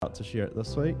out to share it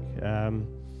this week.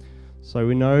 So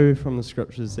we know from the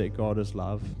scriptures that God is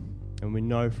love, and we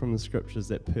know from the scriptures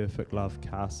that perfect love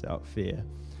casts out fear.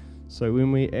 So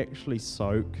when we actually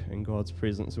soak in God's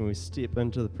presence, when we step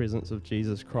into the presence of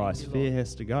Jesus Christ, fear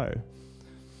has to go.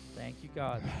 Thank you,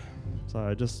 God. So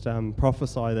I just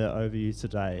prophesy that over you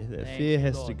today, that fear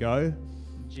has to go.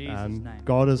 In Jesus' name.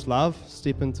 God is love.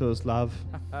 Step into his love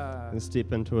and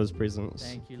step into his presence.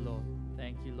 Thank you, Lord.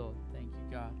 Thank you, Lord. Thank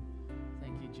you, God.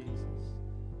 Thank you, Jesus.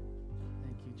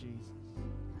 Thank you, Jesus.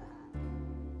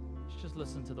 Let's just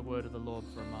listen to the word of the Lord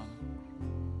for a moment.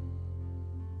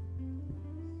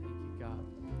 Thank you, God.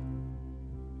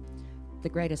 The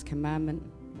greatest commandment.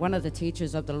 One of the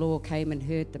teachers of the law came and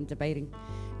heard them debating.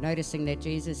 Noticing that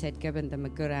Jesus had given them a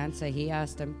good answer, he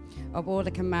asked him, "Of all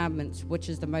the commandments, which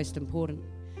is the most important?"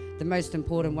 The most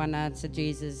important one, answered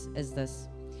Jesus, is this: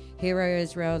 "Hear, O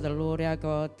Israel, the Lord our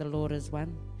God, the Lord is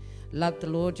one. Love the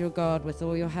Lord your God with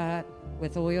all your heart,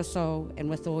 with all your soul, and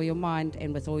with all your mind,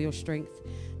 and with all your strength.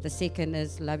 The second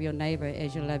is love your neighbor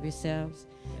as you love yourselves.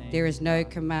 There is no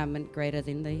commandment greater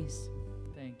than these."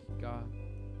 Thank you, God.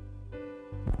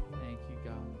 Thank you,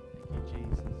 God. Thank you,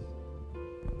 Jesus.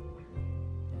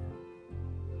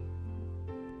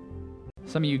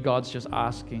 Some of you, God's just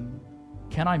asking,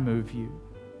 can I move you?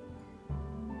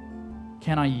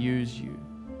 Can I use you?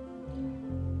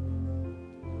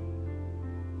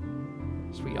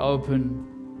 As we open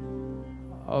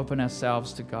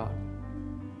ourselves to God.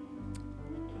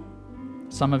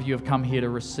 Some of you have come here to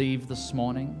receive this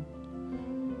morning,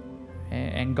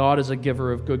 and God is a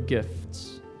giver of good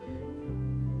gifts,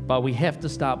 but we have to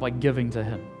start by giving to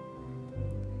Him.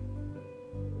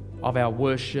 Of our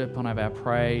worship and of our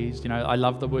praise. You know, I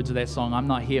love the words of that song. I'm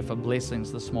not here for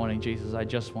blessings this morning, Jesus. I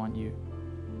just want you.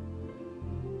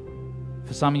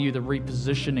 For some of you, the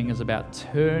repositioning is about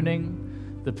turning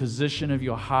the position of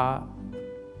your heart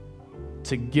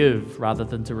to give rather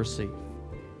than to receive.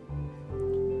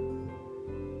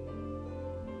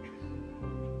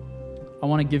 I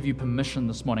want to give you permission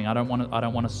this morning. I don't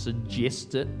want to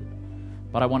suggest it,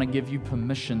 but I want to give you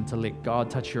permission to let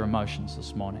God touch your emotions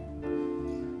this morning.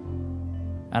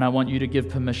 And I want you to give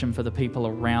permission for the people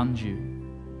around you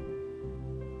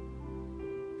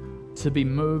to be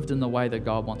moved in the way that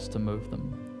God wants to move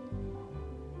them.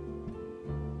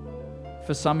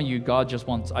 For some of you, God just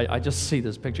wants, I just see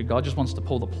this picture, God just wants to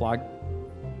pull the plug.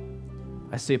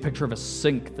 I see a picture of a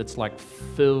sink that's like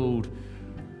filled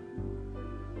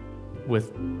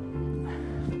with,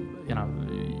 you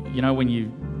know when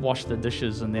you wash the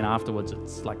dishes and then afterwards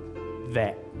it's like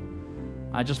that.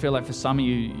 I just feel like for some of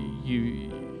you,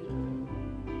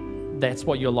 that's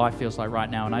what your life feels like right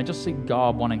now. And I just see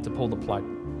God wanting to pull the plug.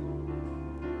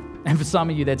 And for some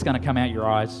of you, that's going to come out your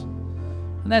eyes.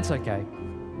 And that's okay.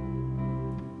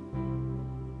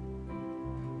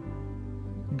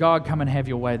 God, come and have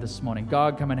your way this morning.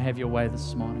 God, come and have your way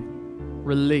this morning.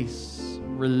 Release.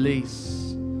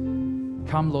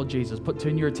 Come, Lord Jesus.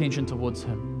 Turn your attention towards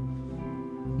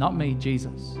Him. Not me,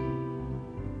 Jesus.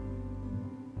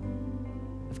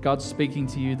 If God's speaking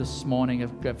to you this morning,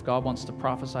 if God wants to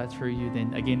prophesy through you,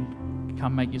 then again,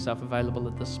 come make yourself available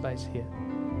at this space here.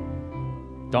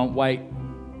 Don't wait.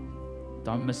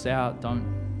 Don't miss out.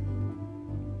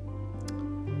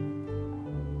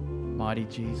 Mighty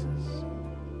Jesus.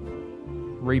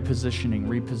 Repositioning.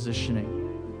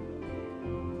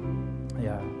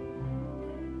 Yeah.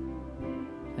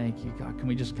 Thank you, God. Can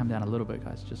we just come down a little bit,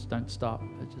 guys? Just don't stop.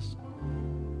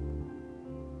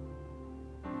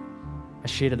 I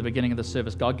shared at the beginning of the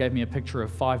service, God gave me a picture of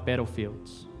 5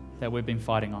 battlefields that we've been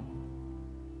fighting on.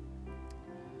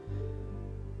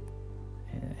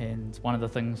 And one of the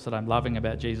things that I'm loving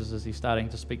about Jesus is He's starting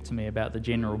to speak to me about the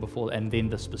general before and then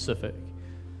the specific,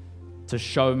 to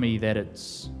show me that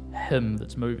it's Him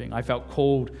that's moving. I felt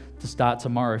called to start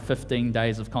tomorrow 15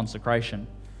 days of consecration.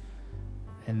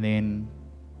 And then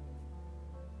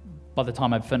by the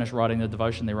time I'd finished writing the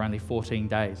devotion, there were only 14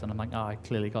 days. And I'm like, I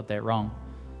clearly got that wrong.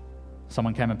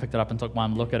 Someone came and picked it up and took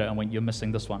one look at it and went, "You're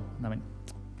missing this one." And I mean,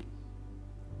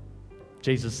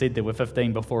 Jesus said there were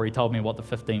 15 before He told me what the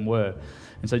 15 were.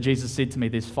 And so Jesus said to me,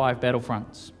 there's 5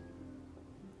 battlefronts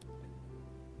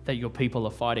that your people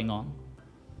are fighting on.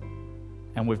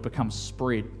 And we've become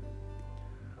spread.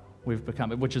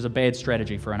 Which is a bad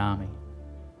strategy for an army.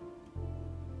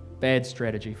 Bad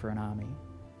strategy for an army.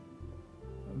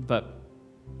 But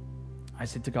I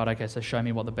said to God, okay, so show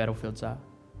me what the battlefields are.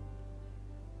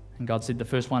 And God said, the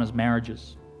first one is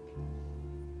marriages.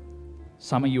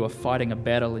 Some of you are fighting a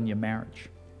battle in your marriage.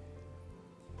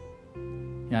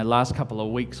 You know, last couple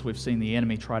of weeks we've seen the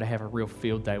enemy try to have a real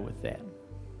field day with that.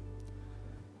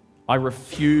 I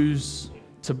refuse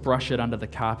to brush it under the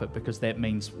carpet because that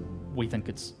means we think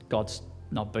God's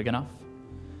not big enough.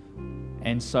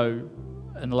 And so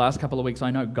in the last couple of weeks,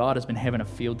 I know God has been having a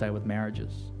field day with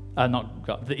marriages. Not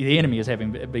God, the enemy has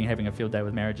been having a field day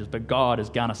with marriages, but God is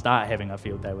going to start having a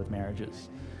field day with marriages.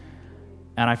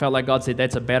 And I felt like God said,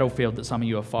 that's a battlefield that some of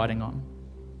you are fighting on.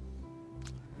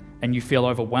 And you feel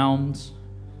overwhelmed,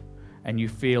 and you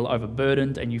feel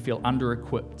overburdened, and you feel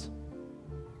under-equipped.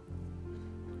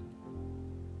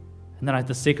 And then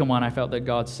the second one I felt that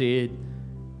God said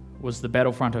was the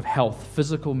battlefront of health,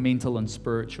 physical, mental, and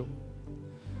spiritual.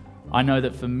 I know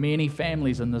that for many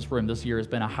families in this room, this year has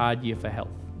been a hard year for health.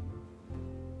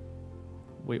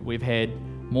 We've had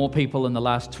more people in the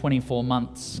last 24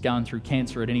 months going through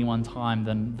cancer at any one time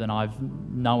than I've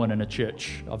known in a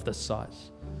church of this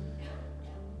size.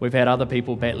 We've had other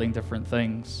people battling different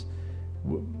things,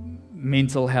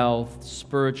 mental health,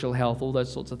 spiritual health, all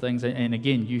those sorts of things. And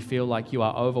again, you feel like you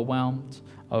are overwhelmed,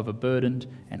 overburdened,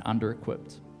 and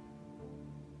under-equipped.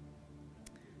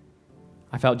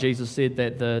 I felt Jesus said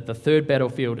that the third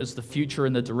battlefield is the future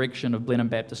and the direction of Blenheim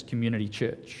Baptist Community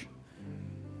Church.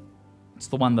 It's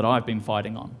the one that I've been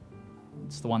fighting on.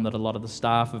 It's the one that a lot of the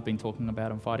staff have been talking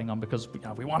about and fighting on because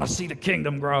we want to see the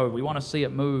kingdom grow. We want to see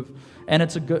it move, and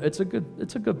it's a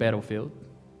good battlefield.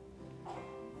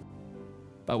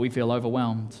 But we feel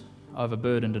overwhelmed,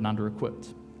 overburdened, and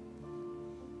under-equipped.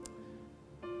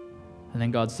 And then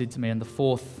God said to me, and the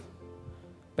fourth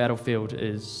battlefield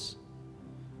is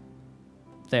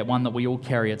that one that we all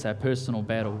carry. It's our personal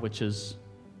battle, which is,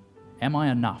 am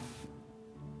I enough?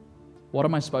 What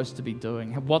am I supposed to be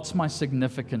doing? What's my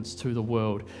significance to the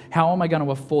world? How am I going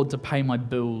to afford to pay my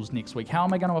bills next week? How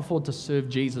am I going to afford to serve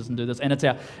Jesus and do this? And it's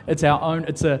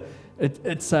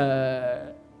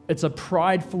a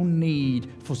prideful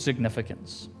need for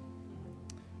significance.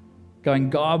 Going,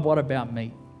 God, what about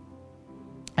me?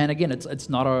 And again, it's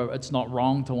not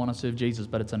wrong to want to serve Jesus,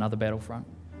 but it's another battlefront.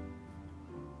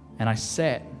 And I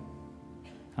sat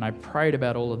and I prayed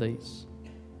about all of these.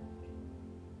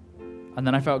 And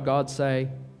then I felt God say,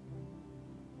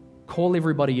 call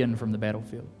everybody in from the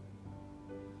battlefield.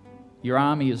 Your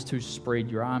army is too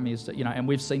spread. Your army is, and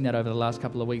we've seen that over the last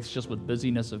couple of weeks just with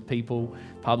busyness of people,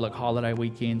 public holiday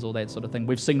weekends, all that sort of thing.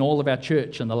 We've seen all of our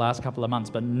church in the last couple of months,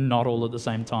 but not all at the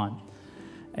same time,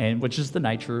 and which is the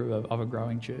nature of a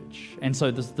growing church. And so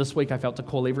this week I felt to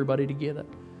call everybody together.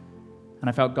 And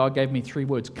I felt God gave me 3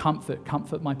 words: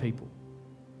 comfort my people.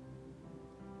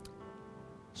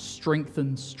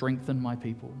 Strengthen my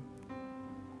people.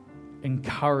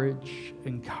 Encourage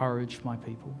my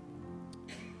people.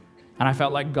 And I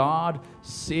felt like God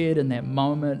said in that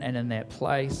moment and in that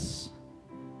place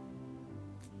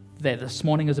that this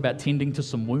morning is about tending to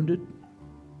some wounded.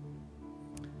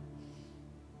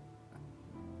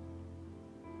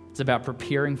 It's about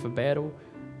preparing for battle,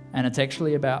 and it's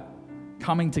actually about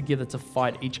coming together to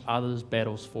fight each other's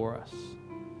battles for us.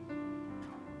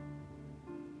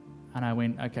 And I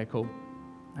went, okay, cool.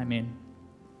 Amen.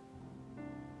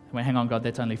 I went, hang on, God,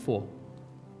 that's only 4.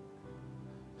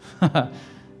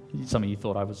 Some of you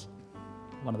thought I was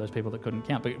one of those people that couldn't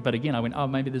count. But again, I went, oh,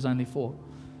 maybe there's only 4.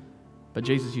 But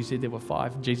Jesus, you said there were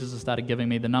 5. Jesus has started giving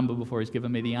me the number before he's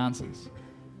given me the answers.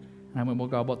 And I went, well,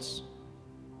 God, what's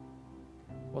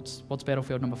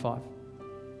battlefield number 5?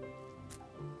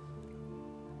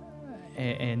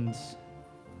 And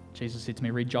Jesus said to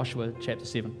me, read Joshua chapter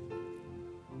 7.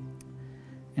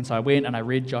 And so I went and I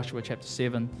read Joshua chapter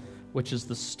 7, which is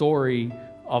the story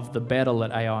of the battle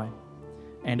at Ai.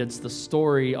 And it's the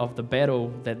story of the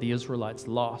battle that the Israelites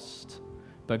lost.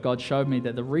 But God showed me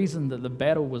that the reason that the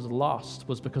battle was lost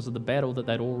was because of the battle that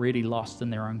they'd already lost in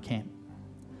their own camp.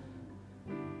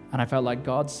 And I felt like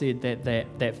God said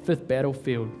that fifth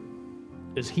battlefield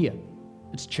is here.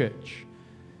 It's church.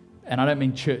 And I don't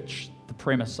mean church, the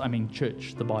premise, I mean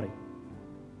church, the body.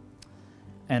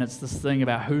 And it's this thing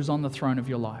about who's on the throne of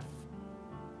your life.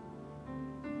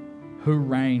 Who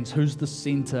reigns, who's the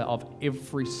center of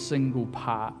every single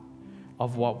part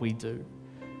of what we do.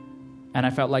 And I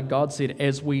felt like God said,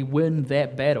 as we win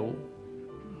that battle,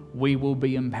 we will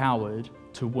be empowered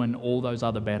to win all those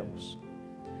other battles.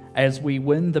 As we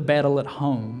win the battle at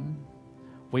home,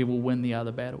 we will win the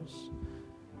other battles.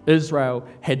 Israel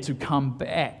had to come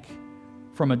back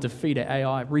from a defeat at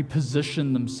Ai,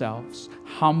 reposition themselves,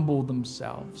 humble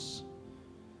themselves.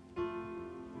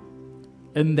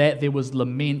 In that there was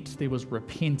lament, there was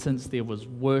repentance, there was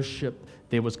worship,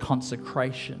 there was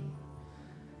consecration.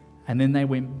 And then they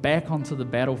went back onto the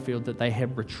battlefield that they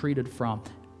had retreated from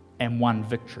and won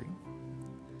victory.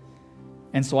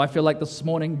 And so I feel like this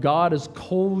morning God has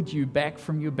called you back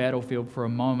from your battlefield for a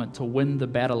moment to win the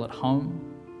battle at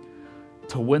home,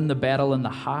 to win the battle in the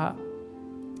heart.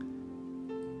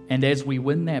 And as we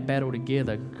win that battle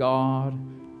together, God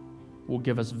will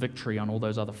give us victory on all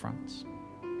those other fronts.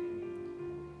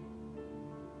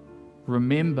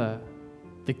 Remember,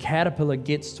 the caterpillar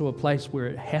gets to a place where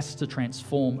it has to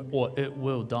transform or it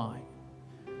will die.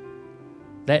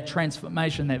 That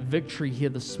transformation, that victory here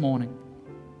this morning.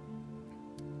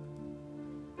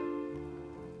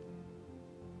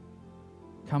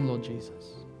 Come, Lord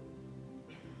Jesus.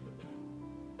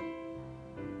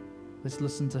 Let's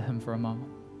listen to him for a moment.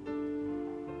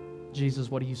 Jesus,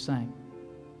 what are you saying?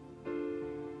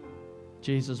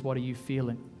 Jesus, what are you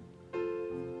feeling?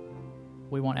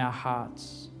 We want our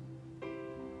hearts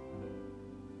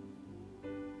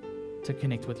to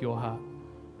connect with your heart.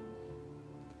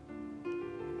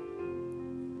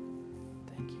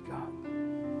 Thank you, God.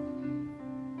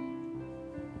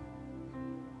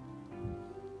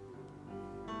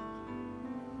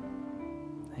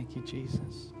 Thank you,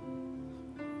 Jesus.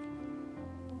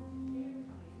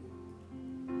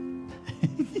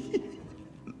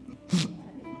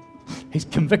 He's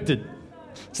convicted.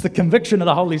 It's the conviction of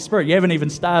the Holy Spirit. You haven't even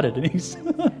started, and he's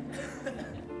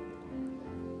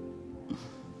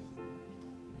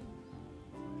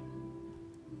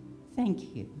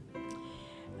Thank you.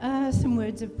 Some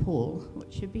words of Paul,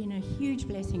 which have been a huge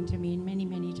blessing to me many,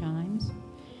 many times,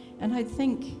 and I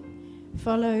think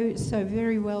follow so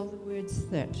very well the words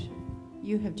that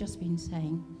you have just been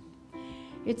saying.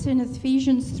 It's in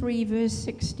Ephesians 3, verse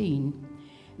 16.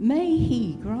 May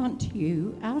he grant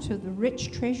you, out of the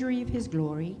rich treasury of his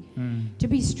glory, to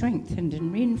be strengthened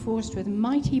and reinforced with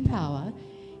mighty power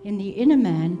in the inner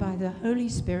man by the Holy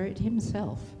Spirit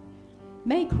himself.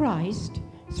 May Christ,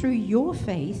 through your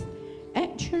faith,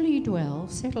 actually dwell,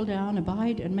 settle down,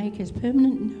 abide, and make his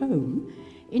permanent home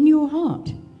in your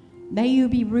heart. May you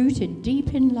be rooted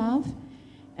deep in love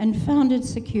and founded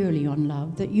securely on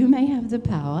love, that you may have the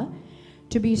power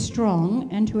to be strong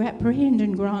and to apprehend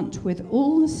and grant with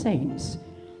all the saints,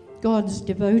 God's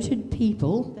devoted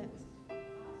people.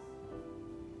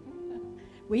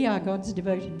 We are God's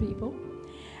devoted people.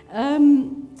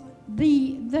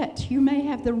 That you may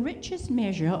have the richest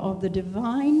measure of the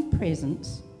divine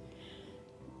presence,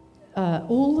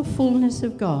 all the fullness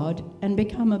of God, and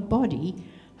become a body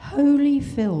wholly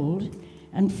filled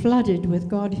and flooded with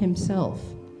God himself.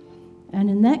 And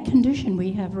in that condition,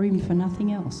 we have room for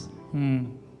nothing else.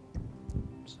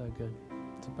 So good.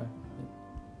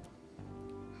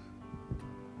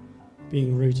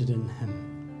 Being rooted in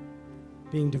him,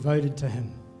 being devoted to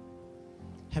him,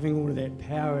 having all of that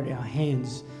power at our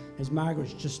hands, as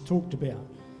Margaret's just talked about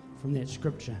from that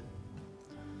scripture.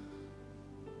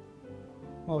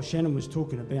 While Shannon was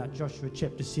talking about Joshua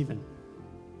chapter 7,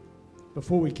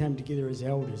 before we came together as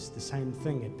elders, the same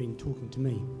thing had been talking to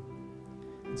me.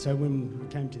 And so when we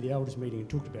came to the elders meeting and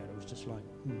talked about it, it was just like,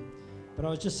 But I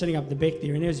was just sitting up the back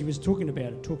there, and as he was talking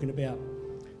about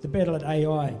the battle at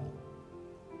Ai,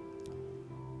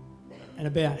 and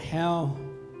about how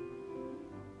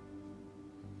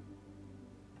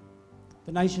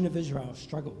the nation of Israel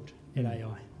struggled at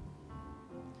Ai.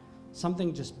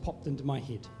 Something just popped into my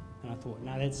head, and I thought,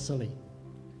 no, that's silly.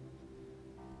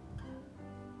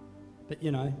 But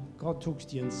you know, God talks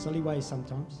to you in silly ways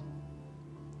sometimes.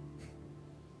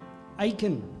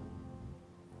 Achan,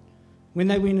 when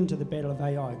they went into the battle of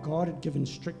Ai, God had given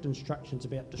strict instructions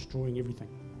about destroying everything.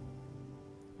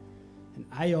 And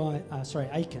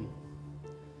Achan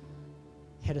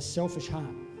had a selfish heart.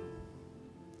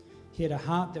 He had a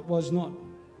heart that was not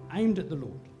aimed at the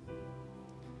Lord.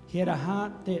 He had a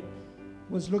heart that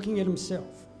was looking at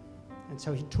himself. And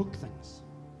so he took things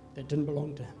that didn't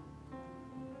belong to him.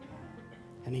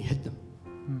 And he hid them.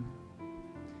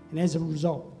 And as a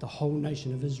result, the whole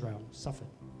nation of Israel suffered.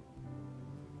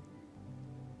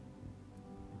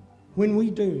 When we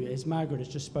do, as Margaret has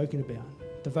just spoken about,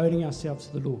 devoting ourselves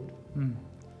to the Lord,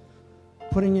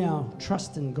 putting our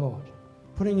trust in God,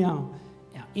 putting our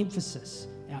emphasis,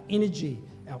 our energy,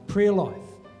 our prayer life,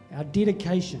 our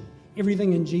dedication,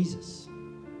 everything in Jesus,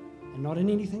 and not in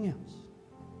anything else.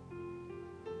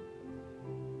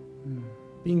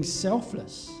 Being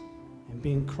selfless and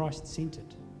being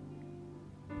Christ-centered.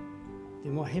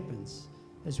 Then what happens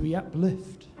is we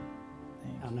uplift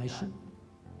our nation,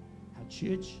 our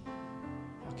church,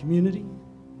 our community,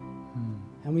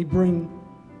 and we bring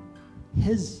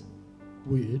his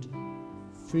word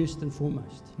first and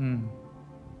foremost.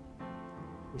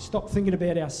 We stop thinking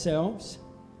about ourselves,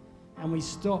 and we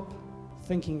stop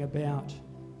thinking about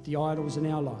the idols in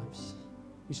our lives.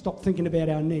 We stop thinking about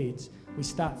our needs. We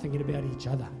start thinking about each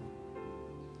other.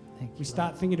 We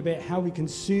start thinking about how we can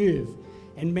serve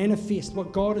and manifest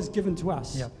what God has given to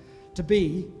us to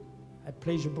be a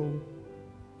pleasurable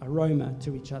aroma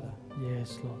to each other.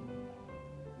 Yes, Lord.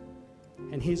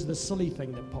 And here's the silly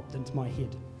thing that popped into my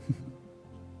head.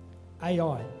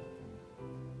 AI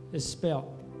is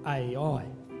spelled AI.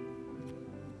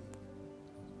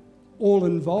 All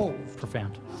involved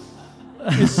Profound.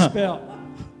 is spelled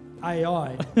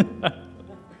AI.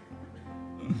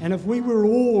 And if we were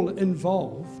all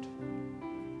involved,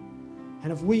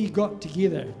 and if we got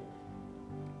together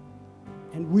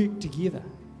and worked together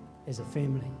as a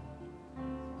family,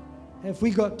 if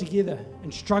we got together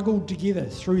and struggled together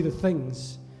through the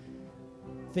things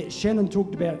that Shannon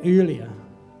talked about earlier,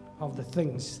 of the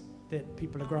things that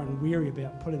people are growing weary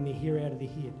about, pulling their hair out of their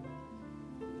head.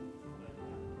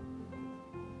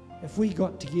 If we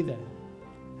got together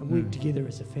and worked together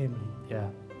as a family, Yeah.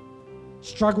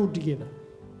 struggled together,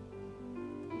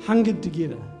 hungered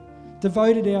together,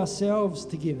 devoted ourselves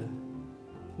together,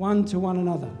 one to one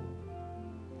another,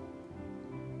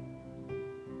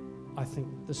 I think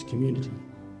this community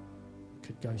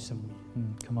could go somewhere.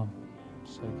 Come on.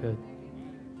 So good.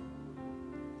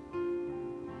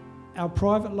 Our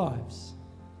private lives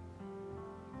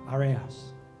are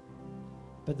ours,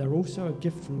 but they're also a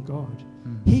gift from God.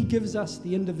 He gives us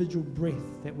the individual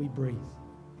breath that we breathe.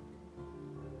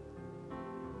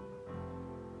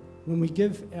 When we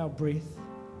give our breath,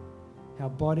 our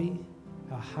body,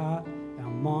 our heart, our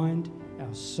mind,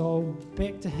 our soul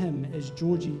back to Him, as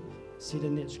Georgie said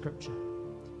in that scripture,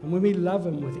 and when we love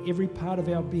Him with every part of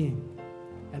our being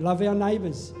and love our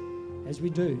neighbours as we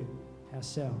do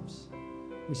ourselves,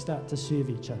 we start to serve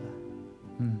each other.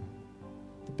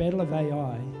 The Battle of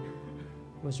Ai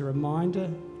was a reminder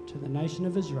to the nation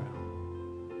of Israel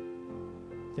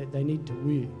that they need to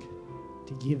work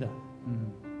together.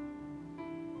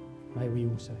 May we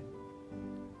also.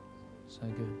 So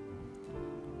good.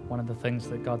 One of the things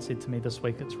that God said to me this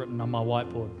week, it's written on my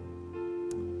whiteboard,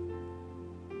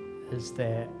 is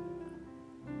that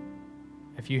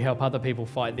if you help other people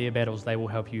fight their battles, they will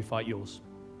help you fight yours.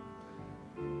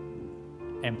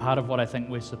 And part of what I think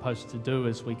we're supposed to do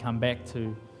is we come back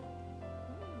to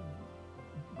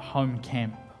home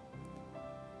camp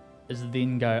is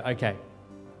then go, okay,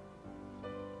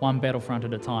 one battlefront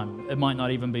at a time. It might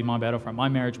not even be my battlefront. My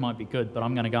marriage might be good, but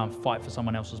I'm going to go and fight for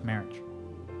someone else's marriage.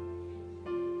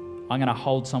 I'm going to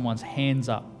hold someone's hands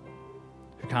up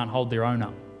who can't hold their own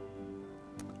up.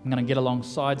 I'm going to get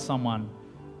alongside someone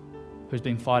who's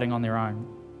been fighting on their own.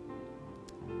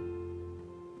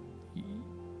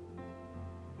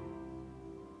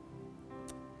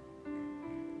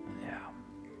 Yeah.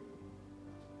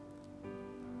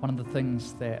 One of the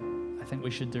things that I think we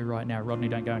should do right now, Rodney,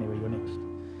 don't go anywhere, you're next.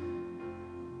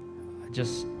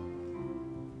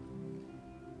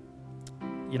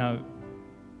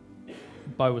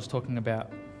 Bo was talking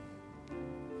about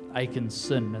Achan's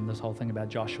sin and this whole thing about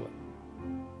Joshua.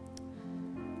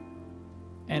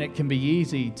 And it can be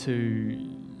easy to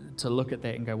look at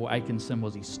that and go, well, Achan's sin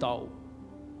was he stole.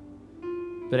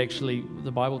 But actually,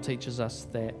 the Bible teaches us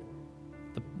that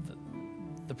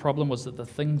the problem was that the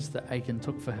things that Achan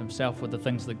took for himself were the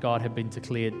things that God had been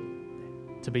declared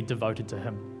to be devoted to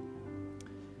him.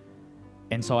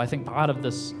 And so I think part of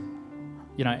this,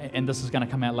 and this is going to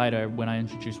come out later when I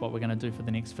introduce what we're going to do for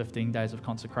the next 15 days of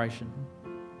consecration.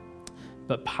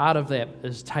 But part of that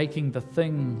is taking the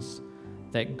things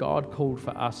that God called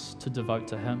for us to devote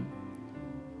to Him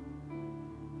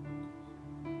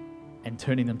and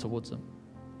turning them towards Him.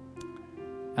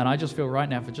 And I just feel right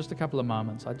now, for just a couple of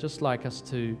moments, I'd just like us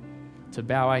to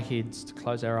bow our heads, to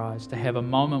close our eyes, to have a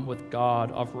moment with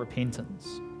God of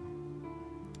repentance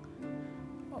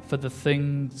for the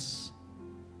things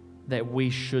that we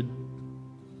should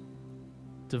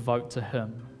devote to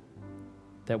Him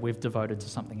that we've devoted to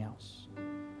something else.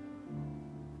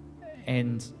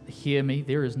 And hear me,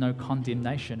 there is no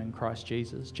condemnation in Christ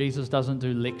Jesus. Jesus doesn't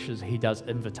do lectures, He does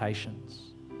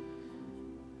invitations.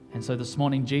 And so this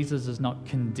morning, Jesus is not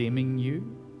condemning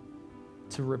you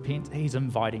to repent, He's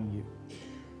inviting you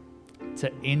to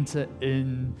enter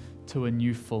into a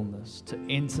new fullness, to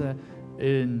enter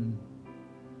in.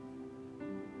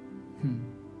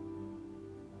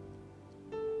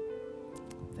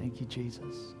 Thank you,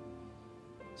 Jesus.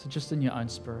 So just in your own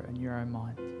spirit, in your own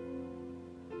mind,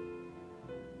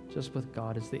 just with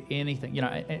God, is there anything,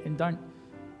 and don't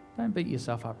beat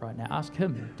yourself up right now. Ask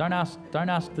Him. Don't ask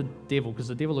the devil, because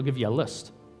the devil will give you a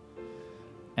list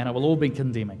and it will all be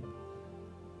condemning.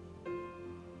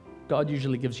 God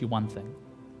usually gives you one thing.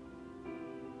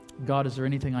 God, is there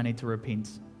anything I need to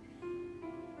repent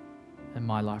in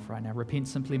my life right now? Repent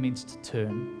simply means to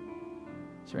turn.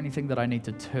 Is there anything that I need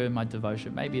to turn my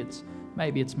devotion? Maybe it's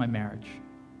my marriage.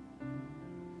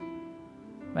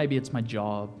 Maybe it's my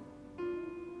job.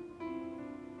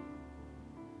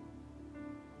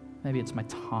 Maybe it's my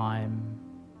time,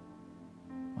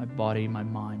 my body, my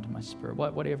mind, my spirit,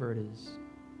 whatever it is.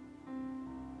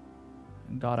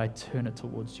 And God, I turn it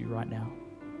towards you right now.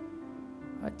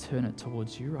 I turn it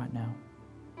towards you right now.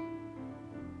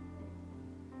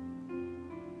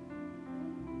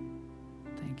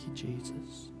 Thank you,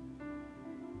 Jesus.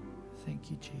 Thank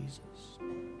you, Jesus.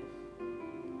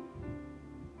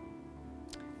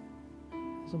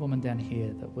 There's a woman down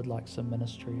here that would like some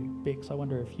ministry. Bex, I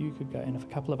wonder if you could go, and if a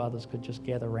couple of others could just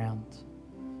gather round.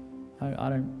 I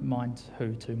don't mind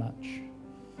who too much.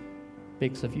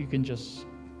 Bex, if you can just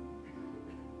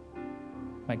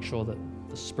make sure that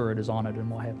the Spirit is honoured in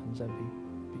what happens, that'd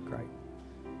be great.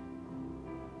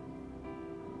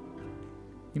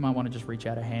 You might want to just reach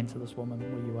out a hand to this woman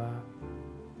where you are.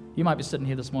 You might be sitting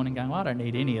here this morning going, well, I don't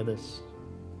need any of this.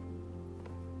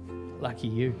 Lucky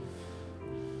you.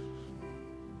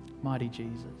 Mighty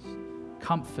Jesus.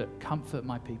 Comfort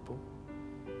my people.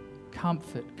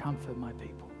 Comfort my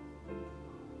people.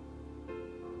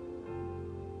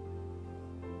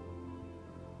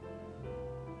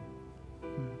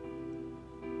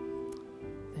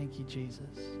 Thank you,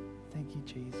 Jesus. Thank you,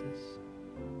 Jesus.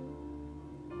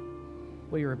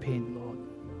 We repent, Lord.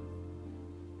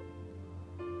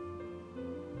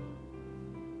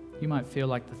 You might feel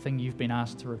like the thing you've been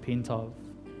asked to repent of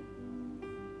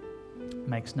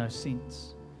makes no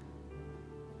sense.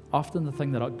 Often the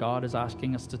thing that God is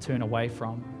asking us to turn away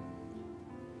from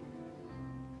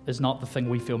is not the thing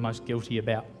we feel most guilty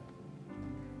about.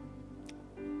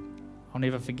 I'll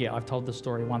never forget, I've told this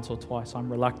story once or twice. I'm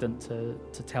reluctant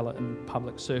to tell it in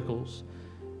public circles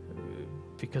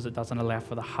because it doesn't allow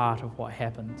for the heart of what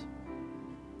happened.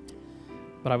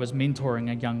 But I was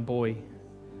mentoring a young boy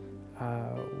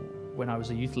when I was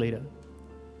a youth leader,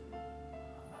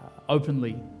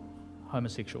 openly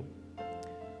homosexual,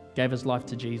 gave his life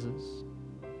to Jesus.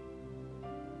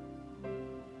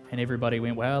 And everybody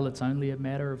went, well, it's only a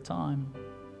matter of time.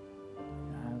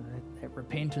 That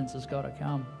repentance has got to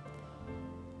come.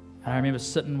 And I remember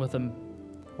sitting with him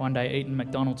one day eating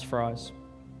McDonald's fries.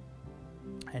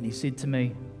 And he said to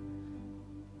me,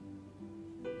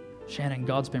 Shannon,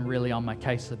 God's been really on my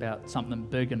case about something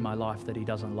big in my life that he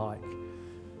doesn't like.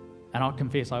 And I'll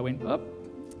confess, I went, oh,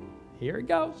 here it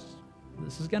goes.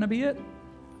 This is going to be it.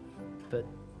 But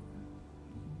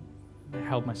I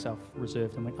held myself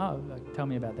reserved and went, oh, tell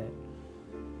me about that.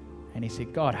 And he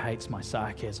said, God hates my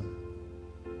sarcasm.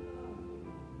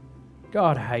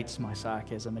 God hates my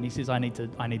sarcasm. And he says, I need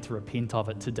to repent of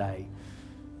it today.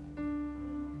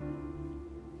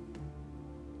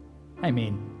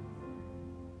 Amen.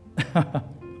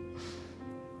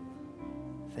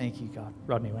 Thank you, God.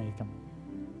 Rodney, why don't you come?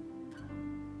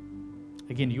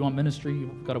 Again, you want ministry,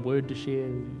 you've got a word to share.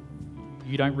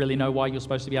 You don't really know why you're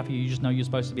supposed to be up here, you just know you're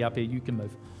supposed to be up here, you can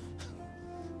move.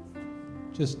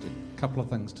 Just a couple of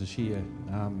things to share.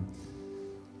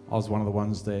 I was one of the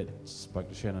ones that spoke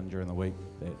to Shannon during the week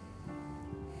that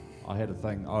I had a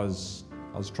thing. I was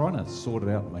trying to sort it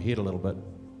out in my head a little bit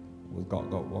with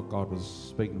what God was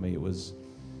speaking to me. It was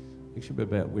actually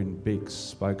about when Bex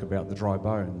spoke about the dry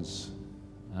bones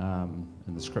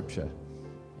in the scripture.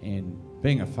 And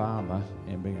being a farmer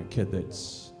and being a kid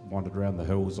that's wandered around the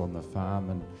hills on the farm,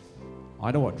 and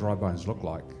I know what dry bones look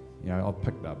like. You know, I've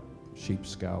picked up sheep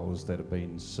skulls that have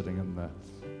been sitting in the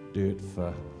dirt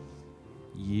for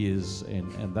years,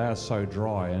 and they are so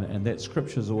dry, and that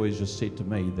scripture's always just said to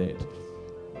me that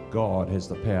God has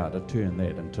the power to turn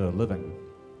that into a living.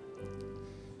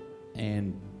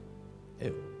 And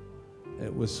it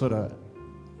was sort of,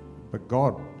 but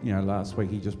God, you know, last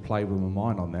week he just played with my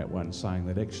mind on that one, saying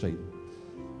that actually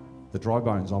the dry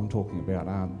bones I'm talking about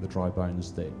aren't the dry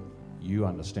bones that you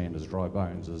understand as dry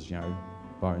bones, as, you know,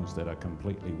 bones that are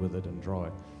completely withered and dry.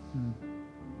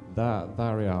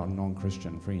 They're our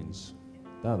non-Christian friends.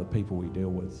 They're the people we deal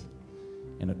with.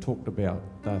 And it talked about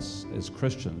us as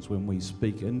Christians, when we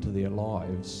speak into their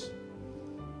lives,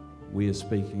 we are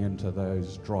speaking into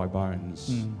those dry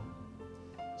bones.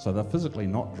 So they're physically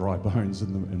not dry bones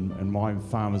in my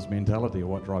farmer's mentality of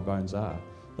what dry bones are.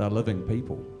 They're living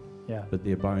people, but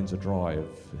their bones are dry of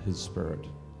his spirit.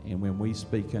 And when we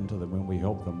speak into them, when we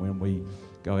help them, when we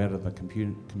go out of the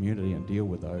community and deal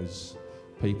with those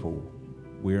people,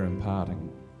 we're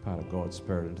imparting part of God's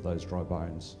spirit into those dry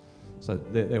bones. So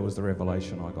that was the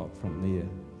revelation I got from there.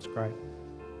 It's great.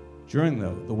 During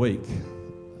the week,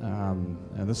 and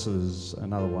this is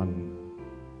another one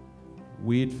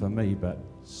weird for me, but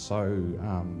so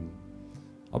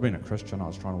I've been a Christian. I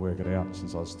was trying to work it out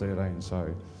since I was 13,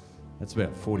 so it's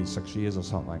about 46 years or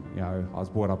something. You know, I was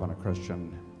brought up in a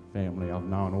Christian family. I've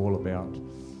known all about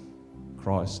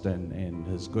Christ and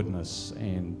his goodness,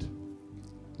 and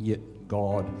Yet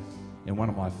God, in one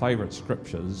of my favourite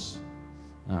scriptures,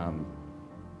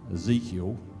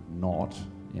 Ezekiel,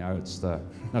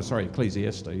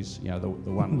 Ecclesiastes, the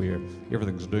one where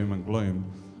everything's doom and gloom.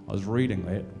 I was reading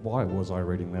that. Why was I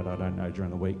reading that? I don't know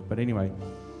during the week. But anyway,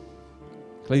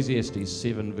 Ecclesiastes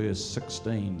 7 verse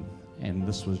 16, and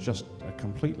this was just a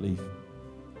completely...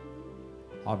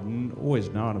 I've always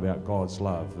known about God's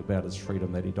love, about his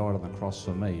freedom, that he died on the cross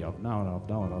for me. I've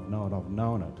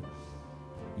known it.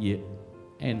 Yet,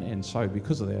 and so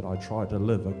because of that, I try to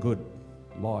live a good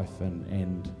life,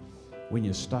 and when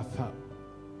you stuff up,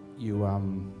 you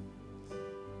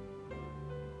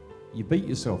beat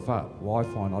yourself up. Well, I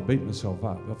find I beat myself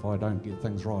up if I don't get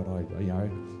things right. I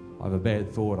have a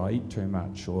bad thought, I eat too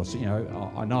much, or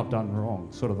I know I've done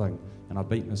wrong, sort of thing, and I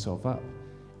beat myself up.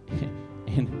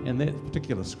 And that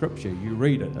particular scripture, you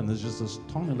read it, and there's just this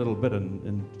tiny little bit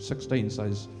in 16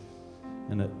 says,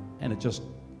 and it just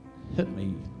hit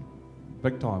me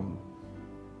big time.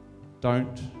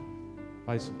 Don't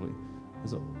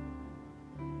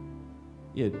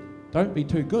be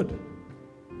too good.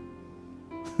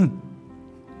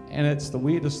 And it's the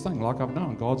weirdest thing. Like, I've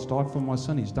known God's died for my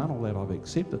sin. He's done all that. I've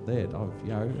accepted that.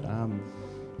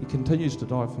 He continues to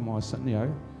die for my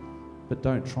sin. But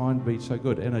don't try and be so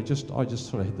good. And I just sort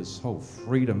of had this whole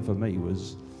freedom for me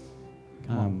was,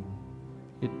 you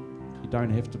don't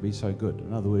have to be so good.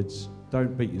 In other words,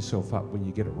 don't beat yourself up when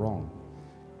you get it wrong.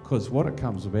 Because what it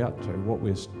comes about to, what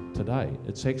we're today,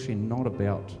 it's actually not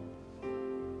about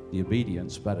the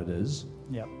obedience, but it is.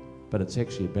 Yeah. But it's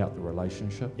actually about the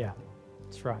relationship. Yeah,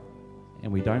 that's right.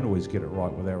 And we don't always get it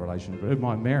right with our relationship. In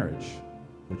my marriage,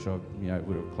 which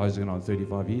we're closing on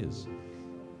 35 years.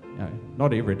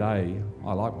 Not every day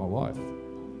I like my wife.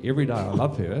 Every day I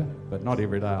love her, but not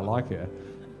every day I like her,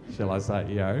 shall I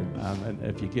say, and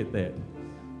if you get that.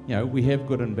 We have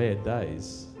good and bad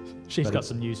days. She's got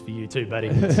some news for you too, buddy.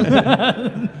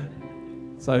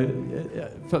 So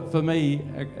for me,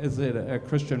 as a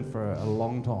Christian for a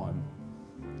long time,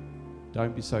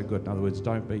 don't be so good. In other words,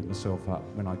 don't beat myself up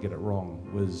when I get it wrong.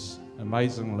 Was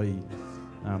amazingly...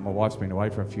 my wife's been away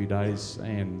for a few days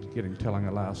and telling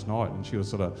her last night, and she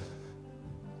was it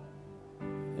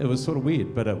was sort of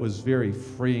weird, but it was very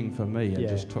freeing for me, and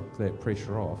just took that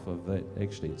pressure off of that.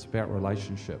 Actually, it's about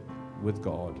relationship with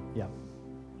God. Yeah.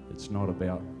 It's not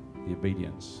about the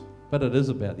obedience, but it is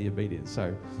about the obedience.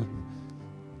 So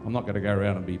I'm not going to go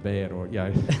around and be bad or,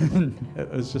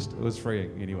 it was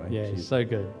freeing anyway. Yeah, Jeez. So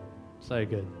good. So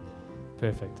good.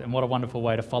 Perfect. And what a wonderful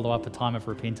way to follow up a time of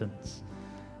repentance.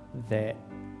 That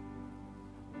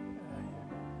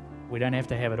we don't have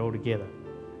to have it all together.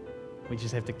 We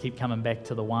just have to keep coming back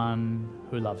to the one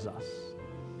who loves us.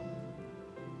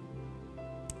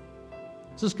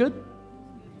 Is this good?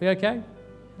 We okay?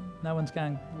 No one's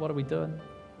going, what are we doing?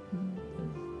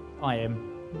 I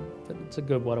am. But it's a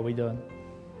good, what are we doing?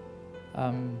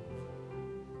 I've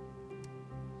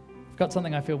got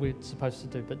something I feel we're supposed to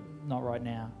do, but not right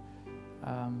now.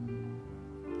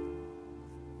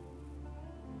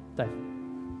 Dave,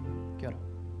 kia ora.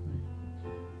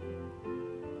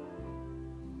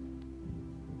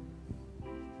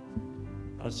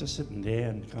 I was just sitting there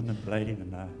and contemplating,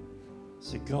 and I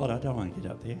said, God, I don't want to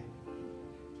get up there.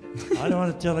 I don't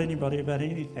want to tell anybody about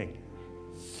anything.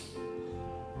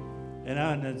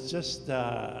 And it's just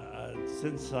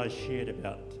since I shared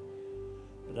about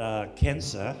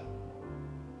cancer,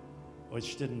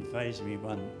 which didn't faze me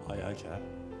one iota,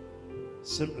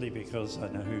 simply because I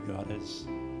know who God is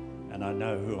and I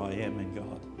know who I am in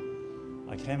God.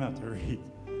 I came up to read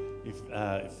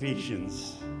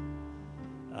Ephesians,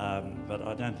 but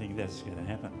I don't think that's going to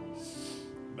happen.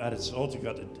 But it's all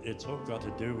got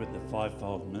to do with the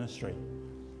fivefold ministry.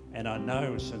 And I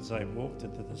know since I walked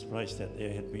into this place that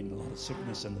there had been a lot of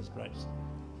sickness in this place.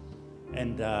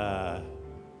 And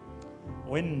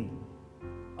when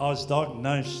I was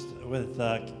diagnosed with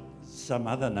some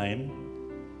other name,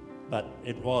 but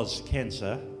it was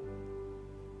cancer,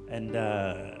 and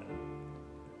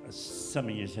some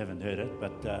of you haven't heard it,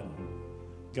 but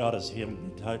God has healed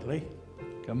me totally.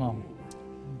 Come on.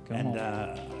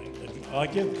 I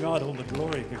give God all the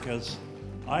glory because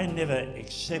I never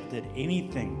accepted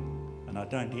anything, and I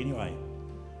don't anyway,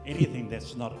 anything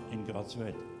that's not in God's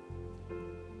word.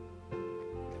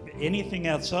 Anything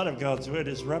outside of God's word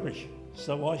is rubbish,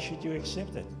 so why should you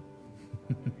accept it?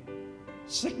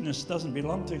 Sickness doesn't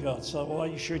belong to God, so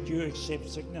why should you accept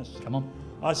sickness? Come on.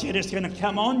 I said it's going to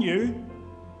come on you,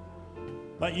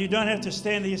 but you don't have to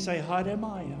stand there and say, hide am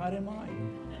I, hide am I.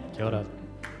 Kia ora.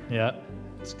 Yeah,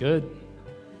 it's good.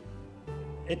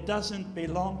 It doesn't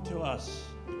belong to us.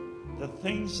 The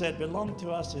things that belong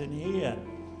to us in here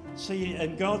See,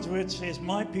 and God's word says,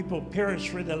 my people perish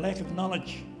through the lack of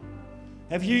knowledge.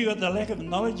 Have you got the lack of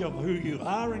knowledge of who you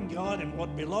are in God and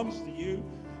what belongs to you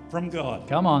from God?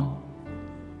 Come on.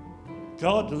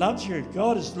 God loves you.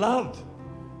 God is love.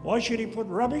 Why should he put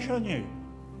rubbish on you?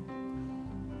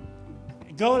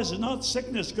 God is not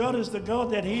sickness. God is the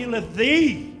God that healeth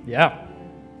thee. Yeah.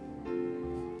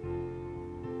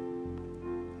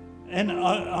 And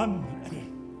I'm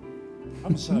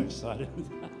so excited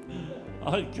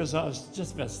because I was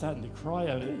just about starting to cry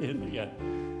over here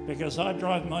because I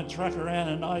drive my truck around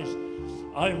and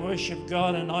I worship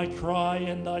God and I cry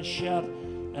and I shout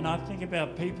and I think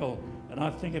about people and I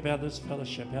think about this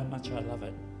fellowship, how much I love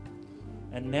it.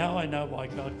 And now I know why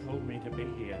God called me to be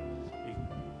here.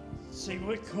 See,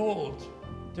 we're called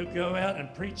to go out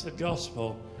and preach the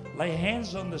gospel, lay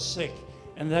hands on the sick,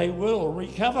 and they will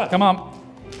recover. Come on.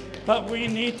 But we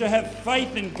need to have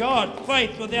faith in God.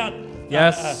 Faith without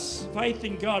faith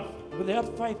in God.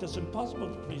 Without faith, it's impossible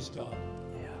to please God.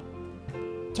 Yeah.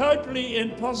 Totally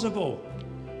impossible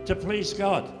to please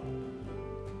God.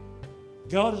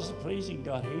 God is a pleasing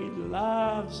God. He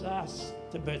loves us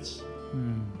to bits.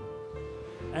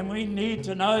 And we need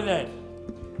to know that.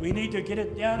 We need to get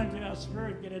it down into our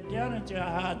spirit, get it down into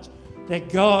our hearts, that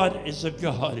God is a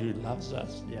God who loves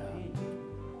us. Yeah.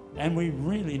 And we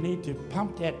really need to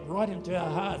pump that right into our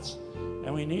hearts.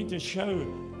 And we need to show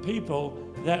people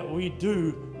that we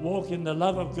do walk in the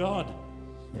love of God.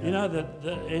 Yeah. You know, that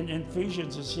in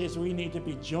Ephesians it says we need to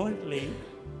be jointly,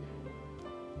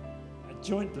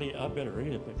 I better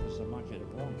read it because I might get it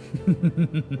wrong.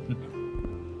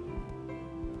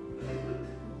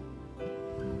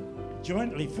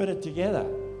 Jointly fitted together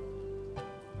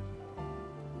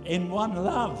in one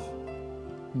love.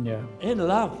 Yeah. In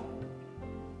love.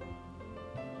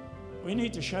 We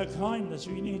need to show kindness.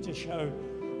 We need to show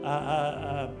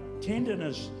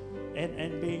tenderness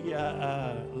and be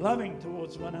loving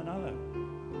towards one another.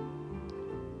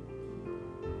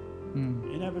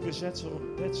 You know, because that's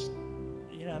only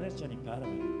part of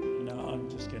it. You know, I'm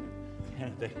just going to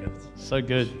hand that out. So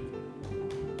good.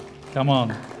 Come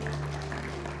on.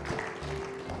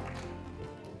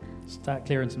 Start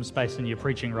clearing some space in your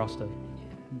preaching roster.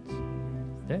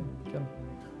 Yeah, go.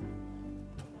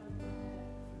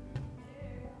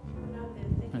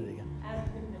 There you go.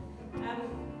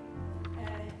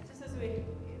 Just as a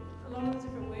lot of the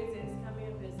different words that's coming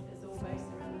up is all based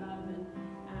around love.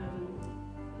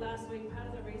 And last week, part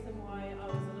of the reason why I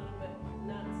was a little bit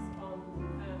nuts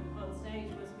on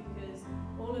stage was because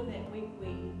all of that week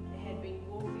we had been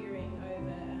warfaring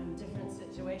over different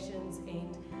situations,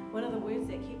 and one of the words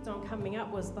that kept on coming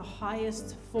up was the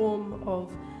highest form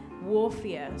of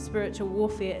warfare, spiritual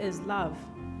warfare, is love.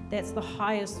 That's the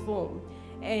highest form.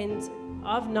 And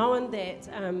I've known that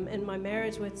in my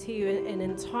marriage with Tiu, and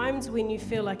in times when you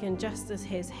feel like injustice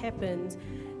has happened,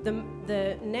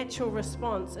 the natural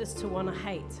response is to want to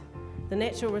hate. The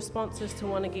natural response is to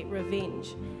want to get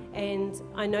revenge. And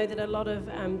I know that a lot of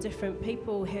different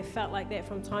people have felt like that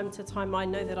from time to time. I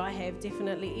know that I have,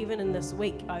 definitely. Even in this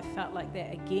week, I felt like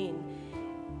that again.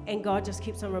 And God just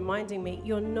keeps on reminding me,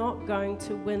 you're not going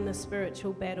to win the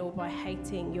spiritual battle by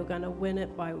hating. You're going to win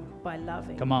it by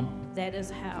loving. Come on. That is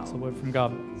how. It's a word from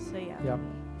God. So, yeah. Yeah.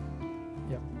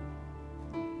 Yeah.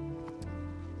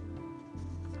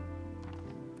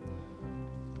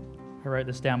 I wrote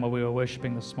this down while we were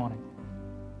worshiping this morning.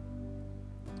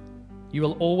 You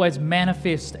will always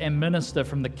manifest and minister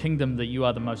from the kingdom that you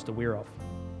are the most aware of.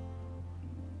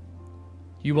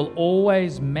 You will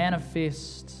always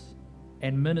manifest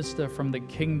and minister from the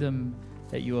kingdom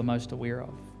that you are most aware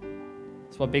of.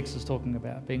 That's what Bex is talking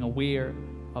about, being aware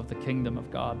of the kingdom of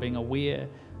God, being aware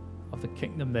of the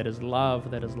kingdom that is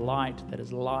love, that is light, that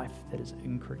is life, that is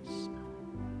increase.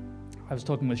 I was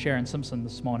talking with Sharon Simpson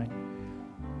this morning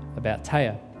about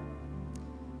Taya.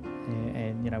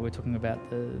 And we're talking about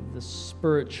the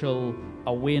spiritual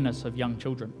awareness of young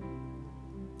children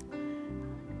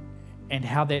and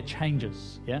how that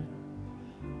changes, yeah?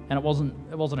 And it wasn't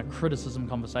a criticism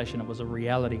conversation, it was a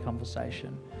reality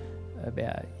conversation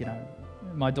about,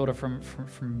 my daughter from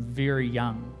very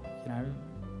young,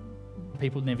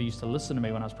 people never used to listen to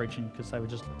me when I was preaching because they were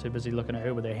just too busy looking at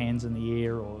her with their hands in the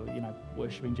air or,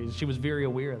 worshiping Jesus. She was very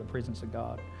aware of the presence of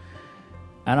God.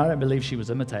 And I don't believe she was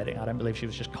imitating. I don't believe she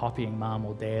was just copying mom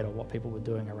or dad or what people were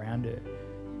doing around her,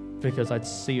 because I'd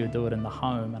see her do it in the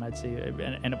home and I'd see her,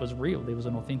 and it was real. There was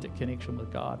an authentic connection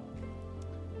with God.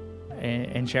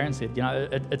 And Sharon said,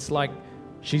 it's like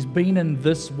she's been in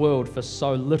this world for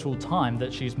so little time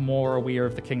that she's more aware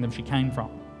of the kingdom she came from.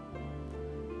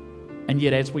 And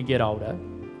yet as we get older,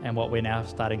 and what we're now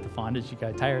starting to find is you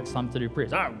go, Taya, it's time to do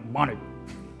prayers. I don't want to.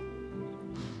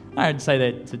 I don't say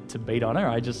that to beat on her.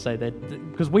 I just say that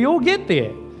because we all get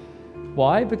there.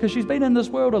 Why? Because she's been in this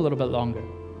world a little bit longer.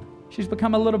 She's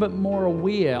become a little bit more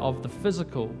aware of the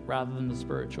physical rather than the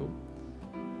spiritual.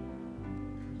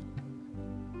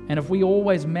 And if we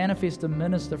always manifest and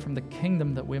minister from the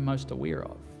kingdom that we're most aware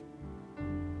of,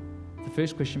 the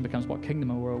first question becomes, what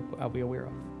kingdom are we aware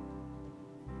of?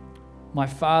 My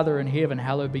Father in heaven,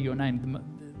 hallowed be your name.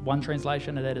 One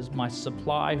translation of that is, my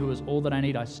supply, who is all that I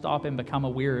need. I stop and become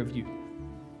aware of you.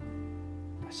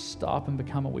 I stop and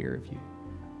become aware of you.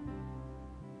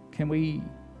 Can we...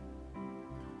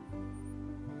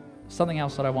 Something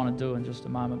else that I want to do in just a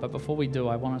moment, but before we do,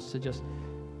 I want us to just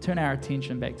turn our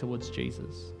attention back towards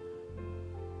Jesus.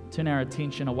 Turn our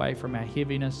attention away from our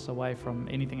heaviness, away from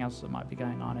anything else that might be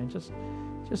going on, and just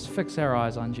fix our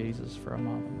eyes on Jesus for a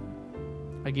moment.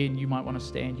 Again, you might want to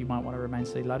stand, you might want to remain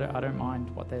seated. I don't mind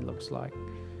what that looks like.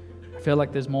 I feel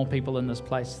like there's more people in this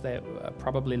place that are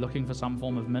probably looking for some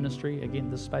form of ministry. Again,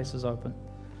 this space is open.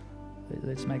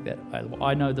 Let's make that available.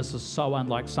 I know this is so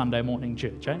unlike Sunday morning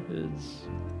church. It's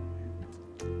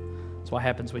what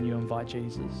happens when you invite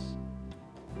Jesus.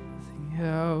 Nothing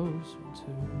else will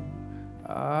do.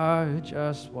 I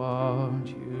just want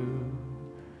you.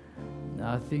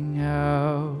 Nothing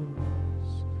else.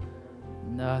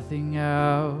 Nothing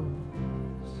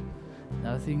else.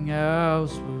 Nothing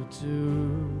else will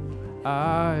do.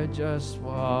 I just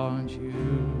want you.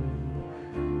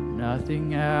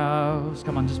 Nothing else.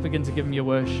 Come on, just begin to give him your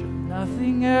worship.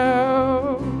 Nothing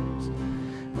else.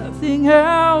 Nothing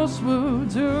else will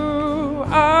do.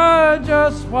 I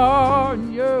just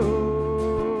want you.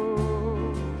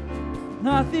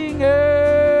 Nothing else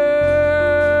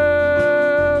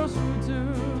will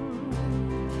do.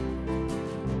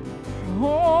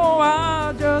 Oh,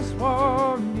 I just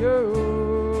want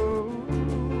you.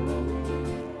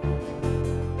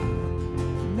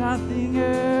 Nothing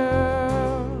else.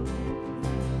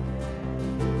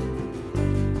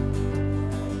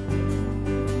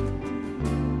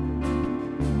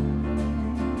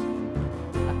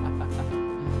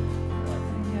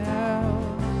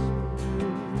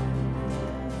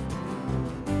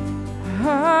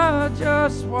 I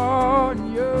just want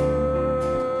you.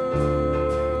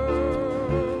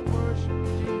 Worship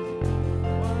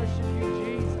you,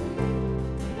 Jesus.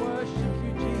 Worship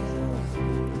you, Jesus.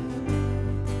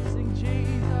 Sing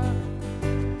Jesus.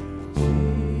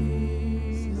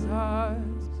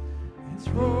 Jesus,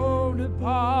 enthroned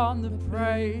upon the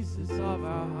praises of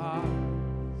our hearts.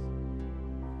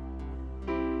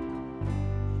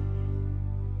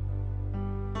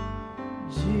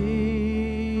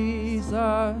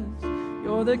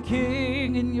 You're the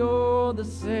King and you're the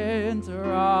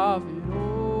center of it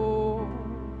all.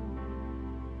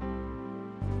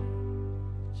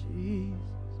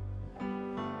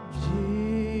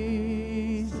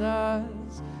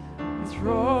 Jesus,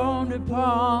 enthroned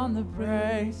upon the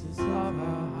praises of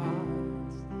our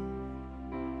hearts.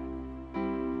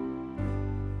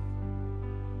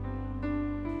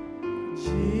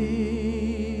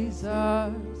 Jesus,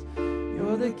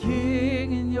 you're the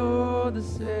King and you're the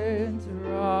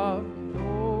center of it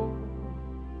all.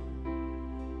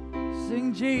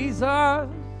 Sing Jesus,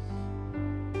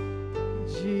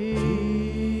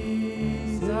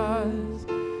 Jesus,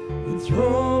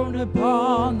 enthroned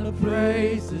upon the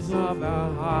praises of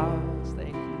our hearts.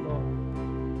 Thank you, Lord.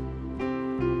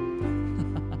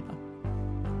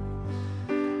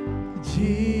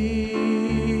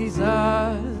 Jesus,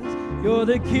 you're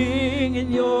the King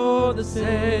and you're the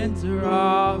center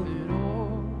of it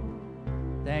all.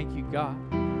 Thank you, God.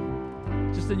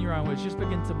 Just in your own words, just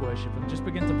begin to worship him. Just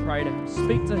begin to pray to him.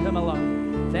 Speak to him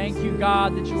alone. Thank you,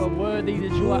 God, that you are worthy,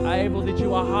 that you are able, that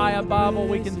you are high above all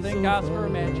we can think, ask, or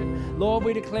imagine. Lord,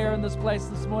 we declare in this place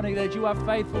this morning that you are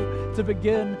faithful to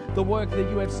begin the work that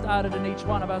you have started in each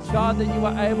one of us. God, that you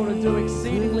are able to do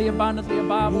exceedingly abundantly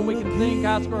above all we can think,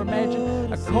 ask, or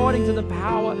imagine, according to the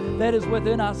power that is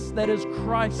within us, that is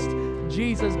Christ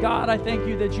Jesus. God, I thank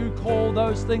you that you call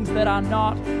those things that are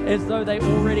not as though they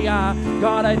already are.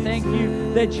 God, I thank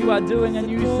you that you are doing a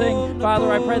new thing. Father,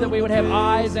 I pray that we would have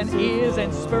eyes and ears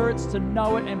and spirits to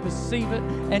know it and perceive it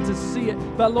and to see it.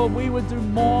 But Lord, we would do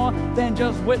more than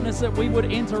just witness it. We would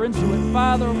enter into it.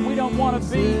 Father, we don't want to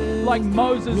be like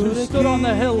Moses who stood on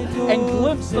the hill and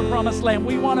glimpsed the promised land.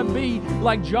 We want to be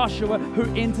like Joshua who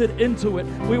entered into it.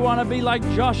 We want to be like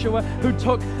Joshua who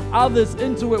took others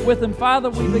into it with him. Father,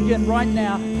 we begin right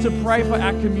now to pray for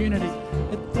our community.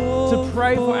 To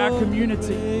pray for our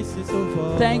community.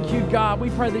 Thank you, God. We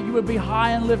pray that you would be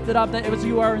high and lifted up, that as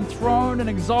you are enthroned and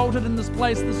exalted in this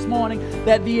place this morning,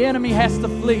 that the enemy has to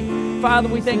flee. Father,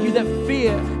 we thank you that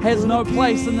fear has no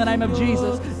place in the name of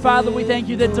Jesus. Father, we thank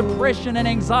you that depression and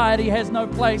anxiety has no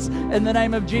place in the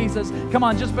name of Jesus. Come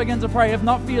on, just begin to pray. If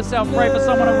not for yourself, pray for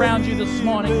someone around you this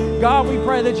morning. God, we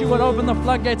pray that you would open the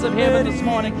floodgates of heaven this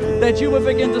morning, that you would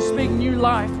begin to speak new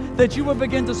life, that you would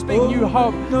begin to speak new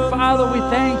hope. Father, we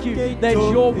thank you that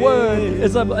your word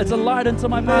is a light unto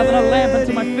my path and a lamp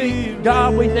unto my feet.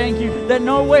 God, we thank you that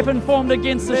no weapon formed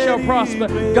against us shall prosper.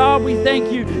 God, we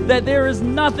thank you that there is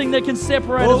nothing that can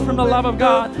separate us from the love of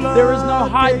God. There is no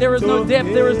height, there is no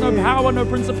depth, there is no power, no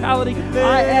principality.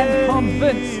 I am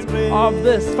convinced of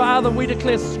this. Father, we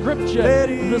declare scripture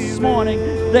this morning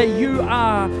that you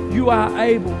are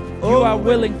able, you are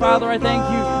willing. Father, I thank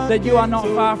you that you are not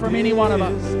far from any one of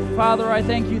us. Father, I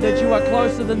thank you that you are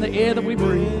closer than the air that we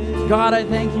breathe. God, I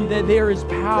thank you that there is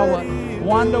power,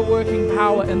 wonder-working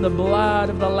power in the blood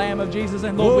of the Lamb of Jesus.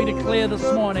 And Lord, we declare this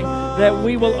morning that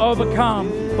we will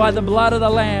overcome by the blood of the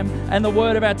Lamb and the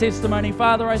word of our testimony.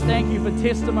 Father, I thank you for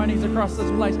testimonies across this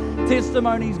place.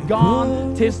 Testimonies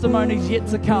gone, testimonies yet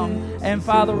to come. And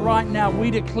Father, right now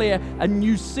we declare a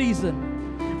new season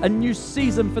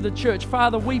for the church.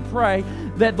 Father, we pray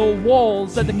that the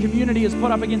walls that the community has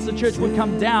put up against the church would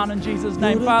come down in Jesus'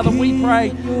 name. Father, we pray,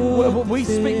 we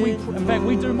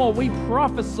do more. We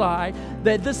prophesy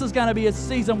that this is going to be a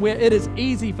season where it is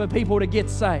easy for people to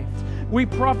get saved. We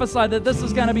prophesy that this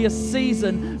is going to be a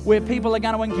season where people are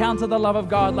going to encounter the love of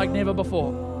God like never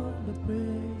before.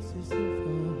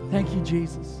 Thank you,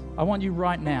 Jesus. I want you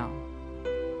right now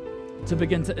to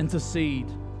begin to intercede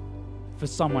for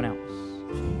someone else.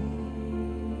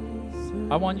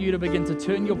 I want you to begin to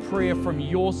turn your prayer from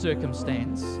your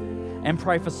circumstance and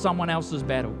pray for someone else's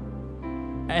battle.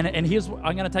 And I'm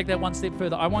going to take that one step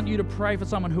further. I want you to pray for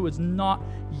someone who is not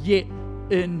yet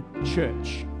in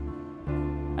church.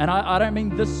 And I don't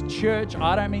mean this church,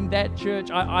 I don't mean that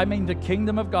church, I mean the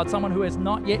kingdom of God, someone who has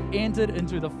not yet entered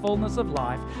into the fullness of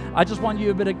life. I just want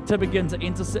you to begin to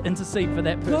intercede for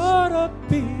that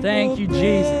person. Thank you,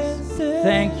 Jesus.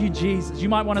 Thank you, Jesus. You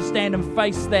might want to stand and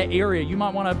face that area. You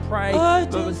might want to pray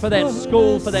for that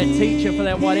school, for that teacher, for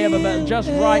that whatever. But just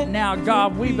right now,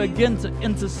 God, we begin to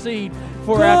intercede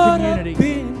for our community.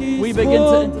 We begin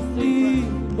to intercede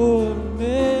for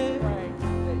me.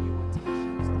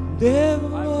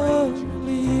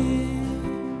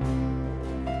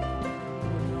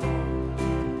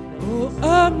 Oh,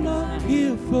 I'm not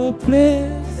here for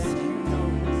blessing.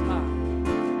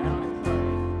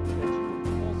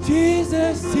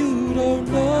 Jesus, you don't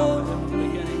know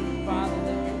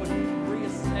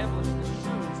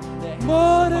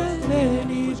more than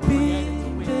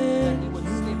anything.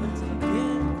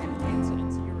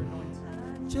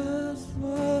 Just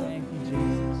what. Thank you,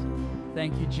 Jesus.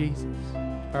 Thank you, Jesus.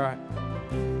 All right.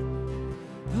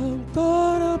 I'm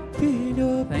caught up in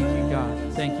your Thank you,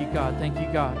 God. Thank you, God. Thank you,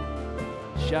 God.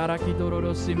 Sharaki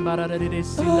dororo simbararere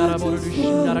sindaraboro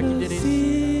shindaraki deres.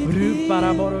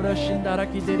 Ruparaboro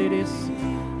shindaraki deres.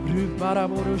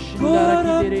 Ruparaboro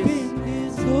shindaraki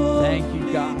deres. Thank you,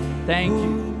 God. Thank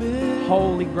you.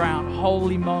 Holy ground,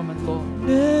 holy moment, Lord.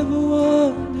 Never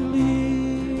want to leave.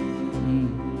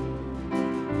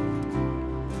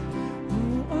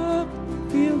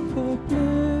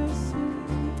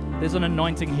 There's an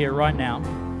anointing here right now.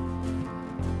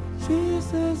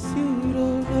 Jesus, you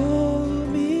don't know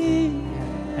me.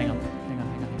 Hang on.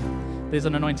 There's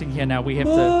an anointing here now. We have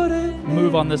to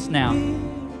move on this now.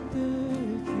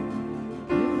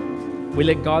 We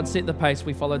let God set the pace.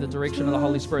 We follow the direction of the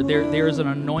Holy Spirit. There is an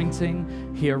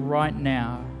anointing here right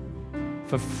now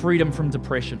for freedom from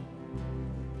depression.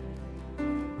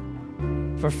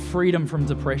 For freedom from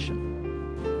depression.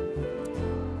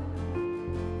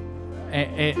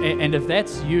 And if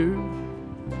that's you,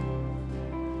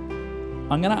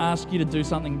 I'm going to ask you to do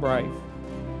something brave.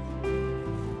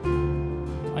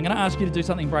 I'm going to ask you to do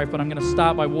something brave, but I'm going to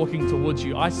start by walking towards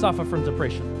you. I suffer from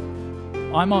depression.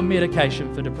 I'm on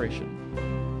medication for depression.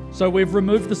 So we've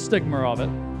removed the stigma of it,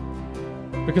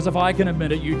 because if I can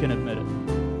admit it, you can admit it.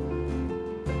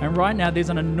 And right now, there's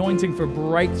an anointing for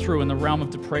breakthrough in the realm of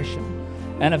depression.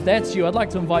 And if that's you, I'd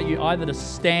like to invite you either to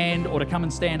stand or to come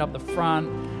and stand up the front.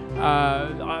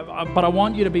 But I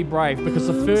want you to be brave, because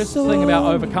the first thing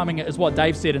about overcoming it is what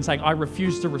Dave said and saying, I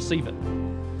refuse to receive it.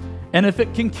 And if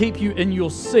it can keep you in your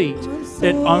seat,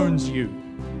 it owns you.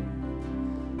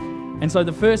 And so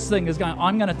the first thing is going,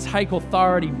 I'm going to take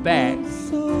authority back.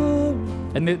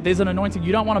 And there's an anointing.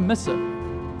 You don't want to miss it.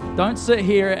 Don't sit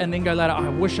here and then go later, I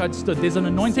wish I'd stood. There's an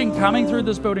anointing coming through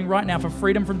this building right now for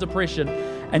freedom from depression.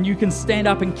 and you can stand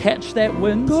up and catch that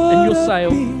wind in your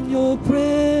sail,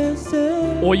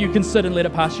 or you can sit and let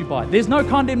it pass you by. There's no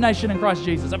condemnation in Christ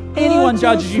Jesus. If anyone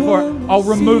judges you for it, I'll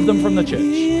remove them from the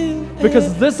church.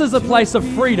 Because this is a place of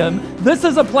freedom. This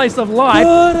is a place of life.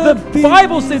 The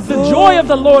Bible says the joy of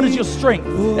the Lord is your strength.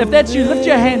 If that's you, lift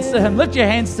your hands to Him. Lift your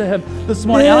hands to Him this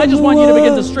morning. And I just want you to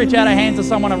begin to stretch out a hand to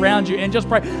someone around you and just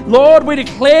pray, Lord, we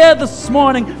declare this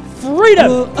morning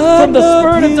freedom from the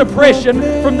spirit of depression,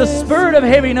 from the spirit of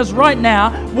heaviness right now.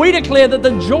 We declare that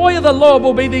the joy of the Lord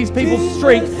will be these people's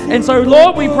strength. And so,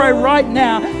 Lord, we pray right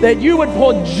now that you would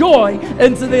pour joy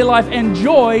into their life and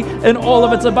joy in all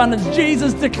of its abundance.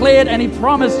 Jesus declared and He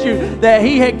promised you that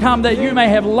He had come that you may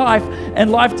have life and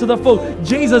life to the full.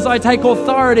 Jesus, I take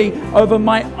authority over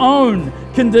my own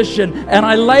condition and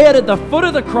I lay it at the foot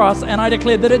of the cross, and I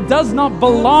declare that it does not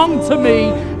belong to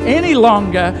me any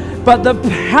longer, but the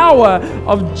power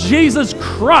of Jesus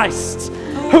Christ,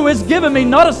 who has given me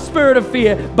not a spirit of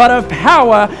fear, but of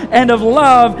power and of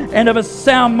love and of a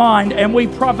sound mind. And we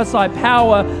prophesy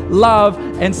power, love,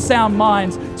 and sound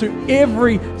minds to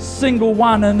every single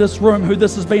one in this room who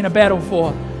this has been a battle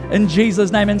for, in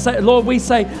Jesus' name. And say, Lord, we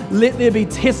say, let there be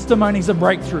testimonies of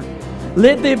breakthrough.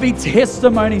 Let there be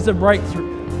testimonies of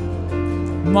breakthrough.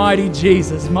 Mighty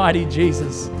Jesus, mighty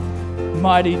Jesus,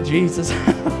 mighty Jesus.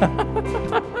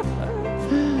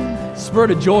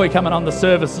 Spirit of joy coming on the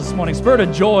service this morning. Spirit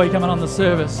of joy coming on the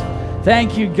service.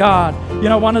 Thank you, God. You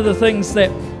know, one of the things that,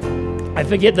 I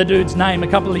forget the dude's name, a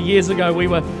couple of years ago we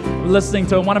were listening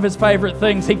to him. One of his favorite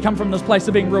things, he'd come from this place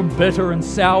of being real bitter and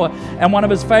sour, and one of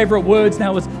his favorite words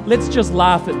now was, let's just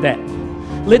laugh at that.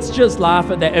 Let's just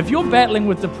laugh at that. If you're battling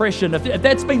with depression, if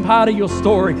that's been part of your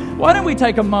story, why don't we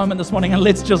take a moment this morning and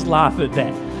let's just laugh at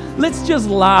that. Let's just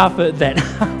laugh at that.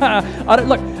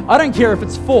 I don't care if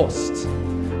it's forced.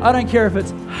 I don't care if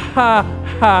it's ha,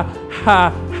 ha,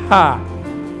 ha, ha.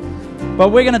 But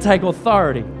we're going to take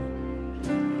authority.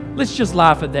 Let's just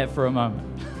laugh at that for a moment.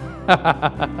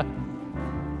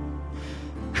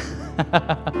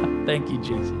 Thank you,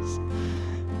 Jesus.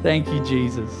 Thank you,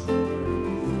 Jesus.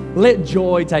 Let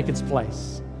joy take its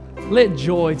place. Let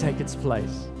joy take its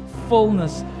place.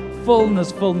 Fullness,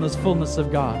 fullness, fullness, fullness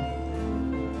of God.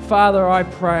 Father, I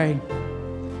pray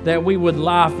that we would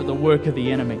laugh at the work of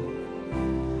the enemy.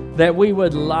 That we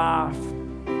would laugh.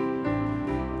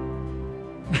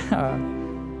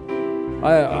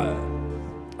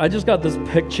 I just got this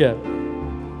picture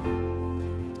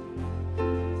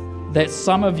that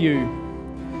some of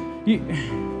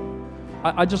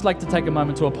I'd just like to take a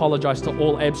moment to apologize to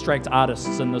all abstract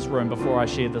artists in this room before I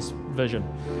share this vision.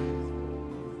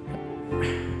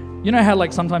 You know how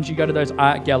like sometimes you go to those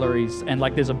art galleries and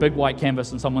like there's a big white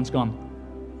canvas and someone's gone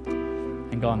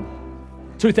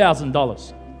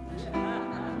 $2,000.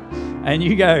 And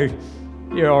you go,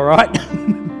 you're all right.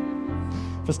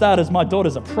 For starters, my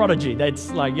daughter's a prodigy. That's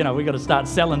like, we got to start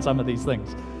selling some of these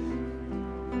things.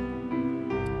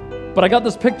 But I got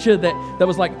this picture that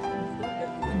was like,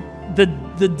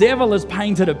 the devil has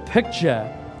painted a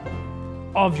picture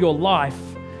of your life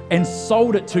and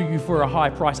sold it to you for a high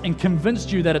price and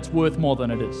convinced you that it's worth more than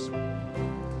it is.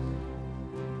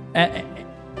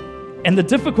 And the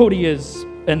difficulty is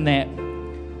that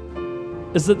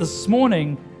this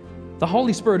morning, the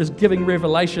Holy Spirit is giving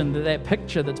revelation that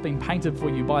picture that's been painted for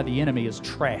you by the enemy is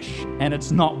trash and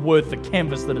it's not worth the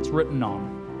canvas that it's written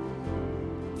on.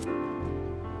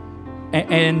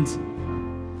 And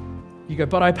you go,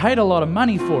 but I paid a lot of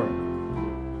money for it.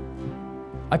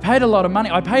 I paid a lot of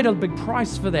money. I paid a big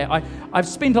price for that. I've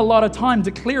spent a lot of time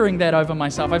declaring that over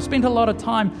myself. I've spent a lot of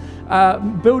time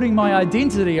building my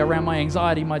identity around my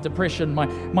anxiety, my depression,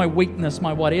 my weakness,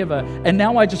 my whatever. And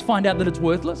now I just find out that it's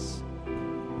worthless.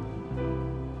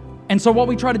 And so what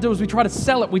we try to do is we try to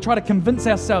sell it. We try to convince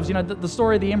ourselves, the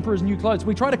story of the emperor's new clothes.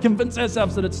 We try to convince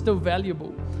ourselves that it's still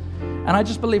valuable. And I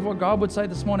just believe what God would say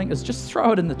this morning is just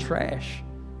throw it in the trash.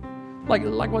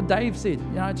 Like what Dave said,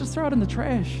 just throw it in the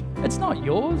trash. It's not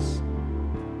yours.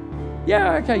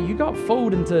 Yeah, okay, you got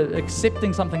fooled into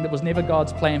accepting something that was never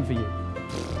God's plan for you.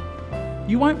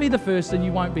 You won't be the first and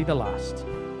you won't be the last.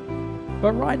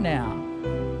 But right now,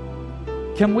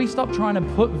 can we stop trying to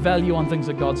put value on things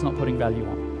that God's not putting value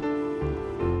on?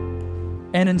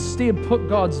 And instead put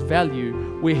God's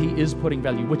value where He is putting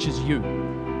value, which is you.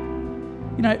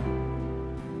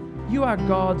 You are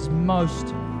God's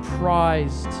most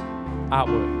prized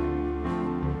artwork.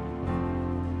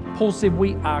 Paul said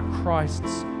we are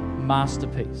Christ's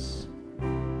masterpiece.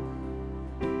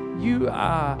 You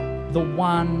are the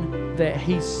one that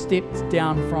He stepped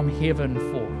down from heaven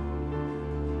for.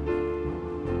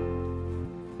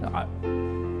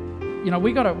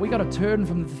 we got to turn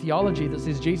from the theology that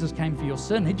says Jesus came for your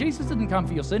sin. Jesus didn't come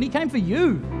for your sin. He came for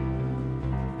you.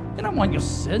 He don't want your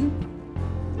sin.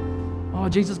 Oh,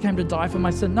 Jesus came to die for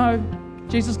my sin. No,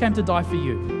 Jesus came to die for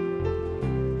you.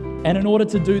 And in order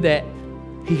to do that,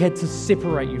 he had to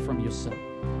separate you from your sin.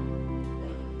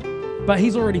 But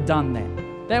he's already done that.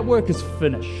 That work is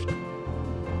finished.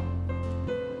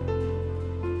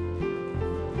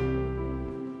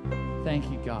 Thank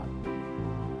you, God.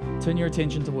 Turn your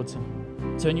attention towards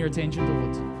him. Turn your attention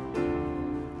towards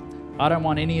him. I don't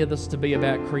want any of this to be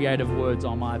about creative words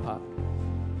on my part.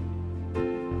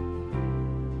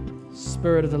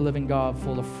 Spirit of the living God,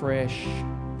 fall afresh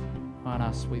on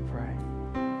us, we pray.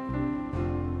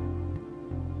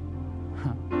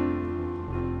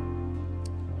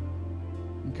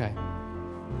 Okay.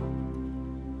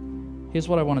 Here's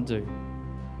what I want to do.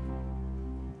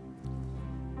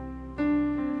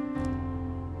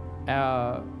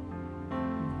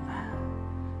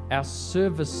 Our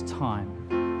service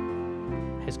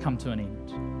time has come to an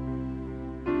end.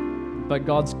 But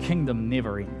God's kingdom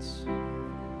never ends.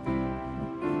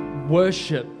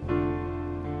 Worship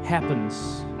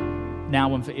happens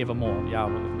now and forevermore. Yeah.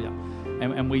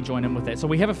 And we join in with that. So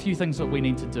we have a few things that we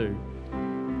need to do.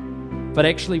 But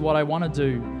actually what I want to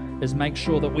do is make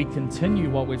sure that we continue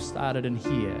what we've started in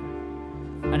here,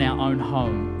 in our own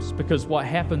homes. Because what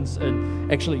happens,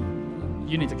 actually,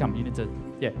 you need to come. You need to,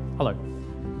 hello.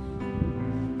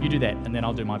 You do that, and then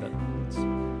I'll do my bit.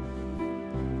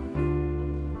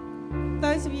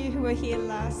 Those of you who were here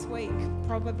last week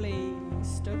probably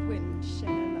stood when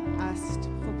Shannon asked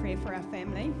for prayer for our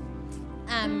family.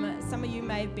 Some of you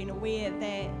may have been aware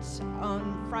that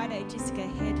on Friday Jessica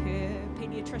had her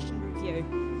paediatrician review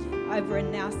over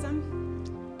in Nelson,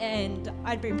 and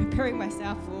I'd been preparing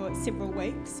myself for several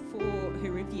weeks for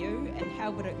her review and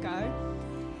how would it go.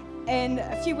 And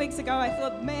a few weeks ago I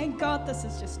thought, man, God, this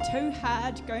is just too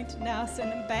hard going to Nelson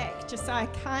and back, just so I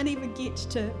can't even get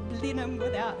to Blenheim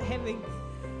without having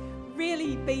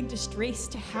really been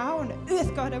distressed. How on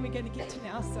earth, God, are we going to get to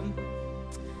Nelson?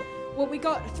 Well, we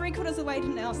got 3/4 of the way to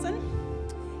Nelson,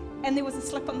 and there was a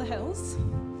slip on the hills,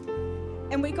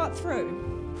 and we got through.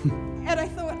 And I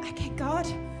thought, okay, God,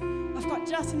 I've got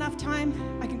just enough time.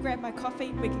 I can grab my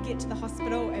coffee, we can get to the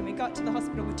hospital, and we got to the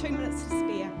hospital with 2 minutes to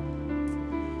spare.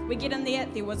 We get in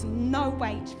there was no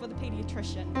wait for the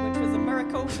paediatrician, which was a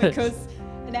miracle because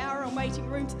an hour on waiting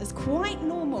rooms is quite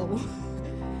normal.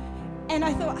 And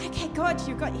I thought, okay, God,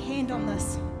 you've got your hand on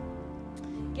this.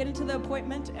 Get into the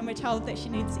appointment, and we're told that she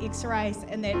needs x-rays,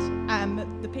 and that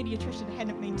the paediatrician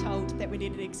hadn't been told that we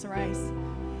needed x-rays.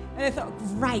 And I thought,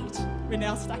 great, we're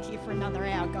now stuck here for another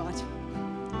hour, God.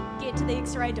 Get to the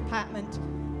x-ray department,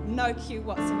 no queue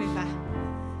whatsoever.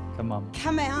 Come on.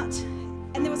 Come out,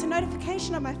 and there was a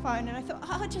notification on my phone, and I thought,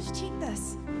 I'll just check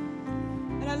this.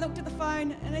 And I looked at the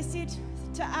phone, and I said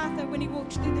to Arthur when he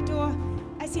walked through the door,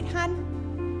 I said,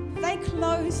 hun, they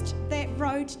closed that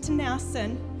road to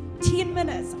Nelson 10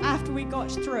 minutes after we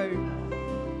got through.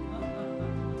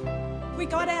 We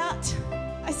got out.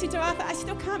 I said to Arthur, I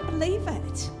still can't believe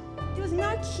it. There was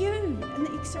no queue in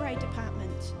the x-ray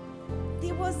department.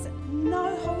 There was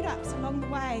no hold-ups along the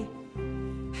way.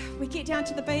 We get down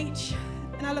to the beach,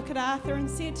 and I look at Arthur and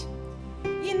said,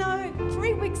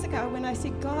 3 weeks ago when I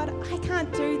said, God, I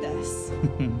can't do this,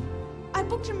 I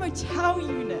booked a motel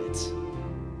unit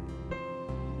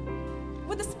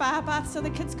with a spa bath so the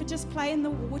kids could just play in the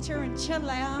water and chill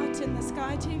out in the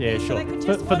Sky TV. Yeah, so sure. they could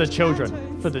just For the watch children.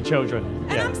 cartoons. For the children.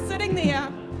 And I'm sitting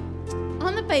there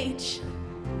on the beach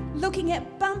looking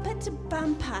at bumper to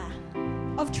bumper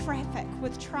of traffic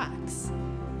with trucks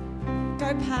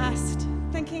go past,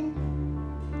 thinking,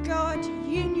 God,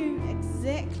 you knew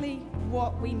exactly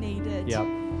what we needed. Yep.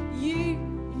 You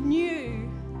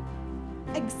knew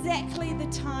exactly the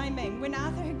timing. When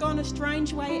Arthur had gone a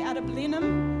strange way out of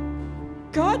Blenheim,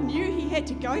 God knew he had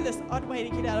to go this odd way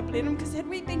to get out of Blenheim, because had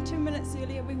we been 2 minutes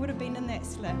earlier, we would have been in that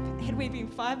slip. Had we been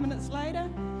 5 minutes later,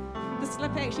 the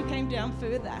slip actually came down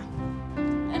further.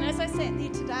 And as I sat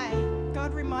there today,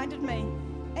 God reminded me,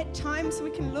 at times we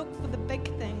can look for the big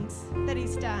things that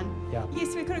he's done. Yeah.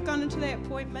 Yes, we could have gone into that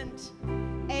appointment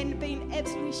and been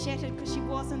absolutely shattered because she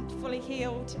wasn't fully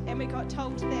healed, and we got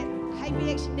told that, hey,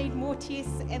 we actually need more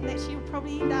tests and that she would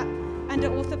probably end up under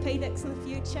orthopedics in the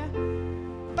future.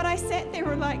 But I sat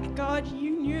there and like, God,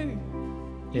 you knew.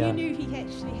 Yeah. You knew he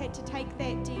actually had to take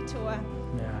that detour.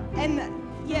 Yeah. And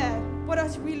what I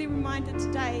was really reminded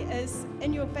today is,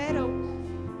 in your battle,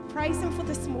 praise him for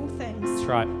the small things. That's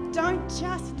right. Don't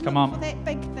just Come look on. for that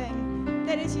big thing.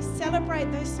 That is, you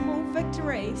celebrate those small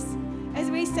victories. As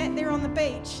we sat there on the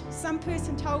beach, some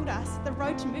person told us the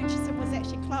road to Murchison was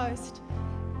actually closed.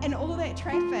 And all that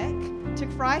traffic to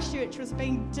Christchurch was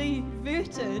being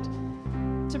diverted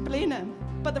to Blenheim.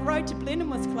 But the road to Blenheim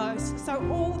was closed, so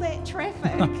all that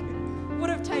traffic would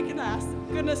have taken us,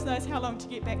 goodness knows how long to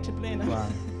get back to Blenheim. Wow.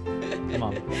 Come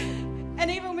on. And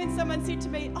even when someone said to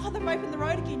me, oh, they've opened the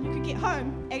road again, you could get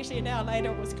home. Actually, an hour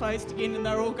later, it was closed again and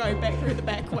they're all going back through the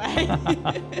back way.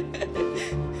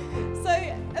 So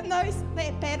in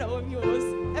that battle of yours,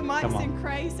 it might seem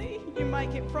crazy. You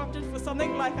might get prompted for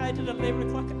something like I did at 11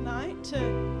 o'clock at night to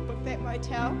book that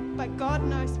motel, but God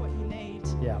knows what you need.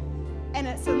 Yeah. And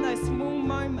it's in those small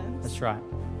moments That's right.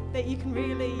 that you can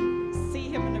really see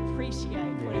Him and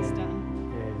appreciate what He's done.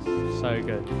 Yes. So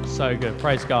good. So good.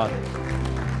 Praise God.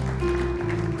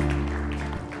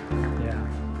 Yeah.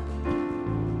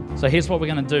 So here's what we're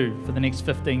going to do for the next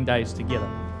 15 days together.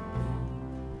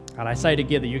 And I say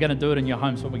together, you're going to do it in your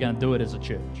homes, but we're going to do it as a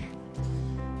church.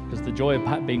 Because the joy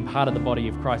of being part of the body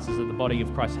of Christ is that the body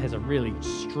of Christ has a really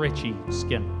stretchy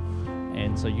skin.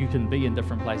 And so you can be in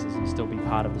different places and still be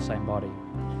part of the same body.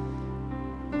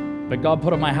 But God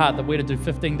put on my heart that we're to do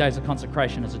 15 days of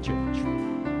consecration as a church.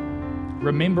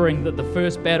 Remembering that the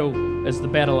first battle is the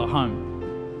battle at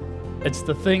home. It's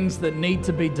the things that need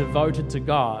to be devoted to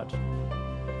God.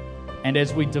 And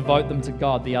as we devote them to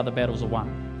God, the other battles are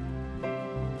won.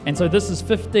 And so this is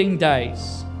 15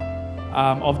 days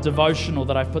of devotional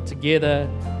that I've put together,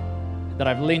 that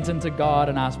I've lent into God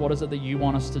and asked, what is it that you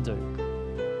want us to do?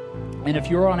 And if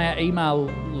you're on our email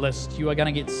list, you are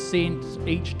going to get sent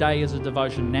each day as a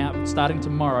devotion now, starting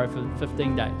tomorrow for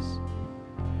 15 days.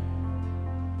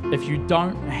 If you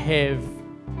don't have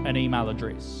an email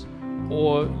address,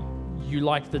 or you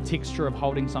like the texture of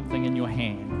holding something in your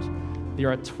hand,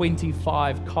 there are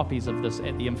 25 copies of this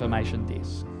at the information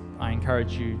desk. I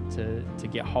encourage you to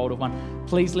get hold of one.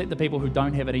 Please let the people who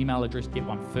don't have an email address get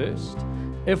one first.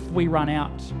 If we run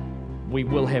out, we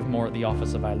will have more at the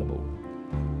office available.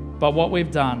 But what we've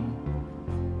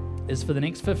done is for the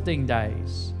next 15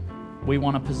 days, we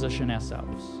want to position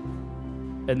ourselves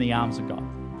in the arms of God.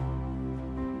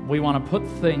 We want to put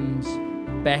things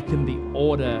back in the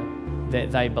order that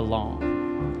they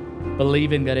belong,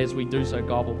 believing that as we do so,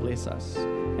 God will bless us.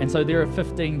 And so there are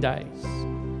 15 days.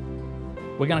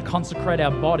 We're going to consecrate our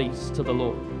bodies to the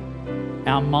Lord,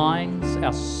 our minds,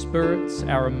 our spirits,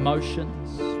 our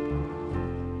emotions.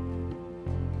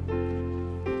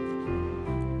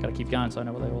 Got to keep going so I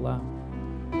know what they all are.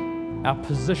 Our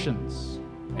positions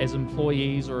as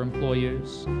employees or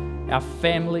employers, our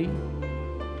family,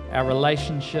 our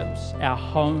relationships, our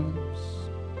homes,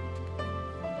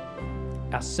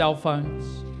 our cell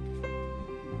phones,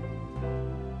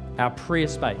 our prayer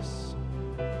space,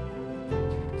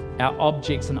 our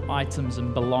objects and items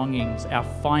and belongings, our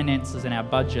finances and our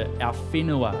budget, our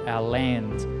whenua, our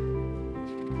land,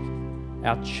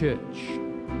 our church.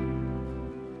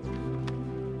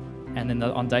 And then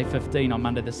on day 15, on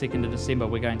Monday the 2nd of December,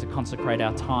 we're going to consecrate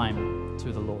our time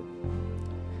to the Lord.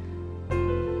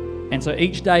 And so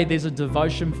each day there's a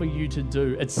devotion for you to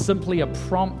do. It's simply a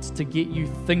prompt to get you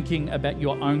thinking about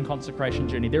your own consecration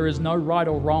journey. There is no right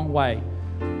or wrong way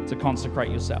to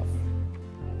consecrate yourself.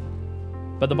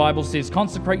 But the Bible says,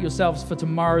 consecrate yourselves, for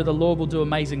tomorrow the Lord will do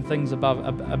amazing things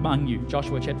among you.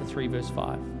 Joshua chapter 3, verse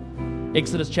 5.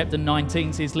 Exodus chapter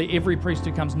 19 says, let every priest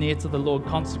who comes near to the Lord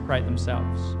consecrate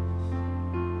themselves.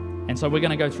 And so we're going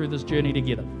to go through this journey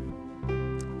together.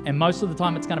 And most of the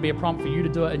time it's going to be a prompt for you to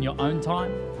do it in your own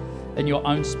time, in your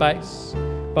own space.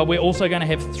 But we're also going to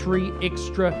have 3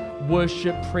 extra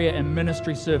worship, prayer, and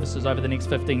ministry services over the next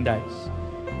 15 days.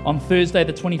 On Thursday,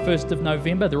 the 21st of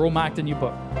November, they're all marked in your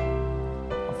book.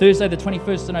 Thursday the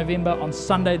 21st of November, on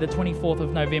Sunday the 24th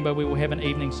of November, we will have an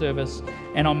evening service,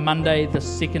 and on Monday the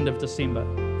 2nd of December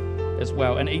as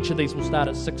well. And each of these will start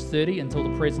at 6:30 until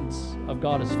the presence of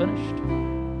God is finished,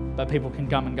 but people can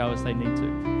come and go as they need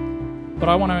to. But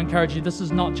I want to encourage you, this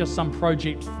is not just some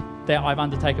project that I've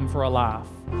undertaken for a laugh.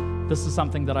 This is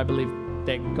something that I believe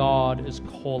that God is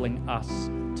calling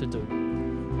us to do.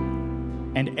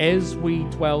 And as we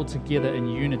dwell together in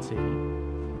unity,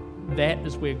 that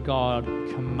is where God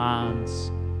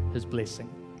commands His blessing.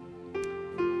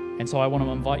 And so I want to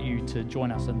invite you to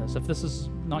join us in this. If this is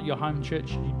not your home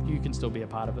church, you can still be a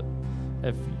part of it.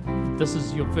 If this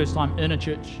is your first time in a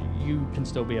church, you can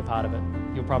still be a part of it.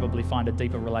 You'll probably find a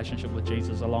deeper relationship with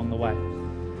Jesus along the way.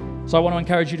 So I want to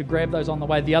encourage you to grab those on the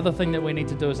way. The other thing that we need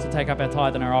to do is to take up our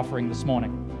tithe and our offering this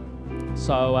morning.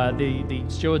 So the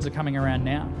stewards are coming around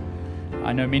now.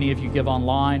 I know many of you give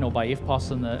online or by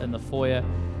FPOS in the foyer.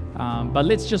 But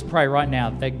let's just pray right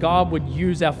now that God would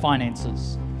use our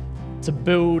finances to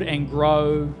build and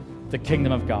grow the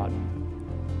kingdom of God.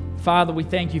 Father, we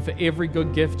thank you for every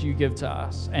good gift you give to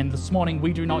us. And this morning,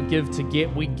 we do not give to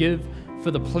get, we give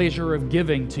for the pleasure of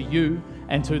giving to you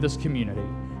and to this community.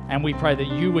 And we pray that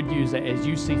you would use it as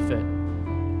you see fit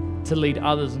to lead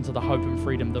others into the hope and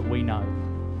freedom that we know.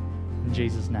 In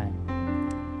Jesus' name.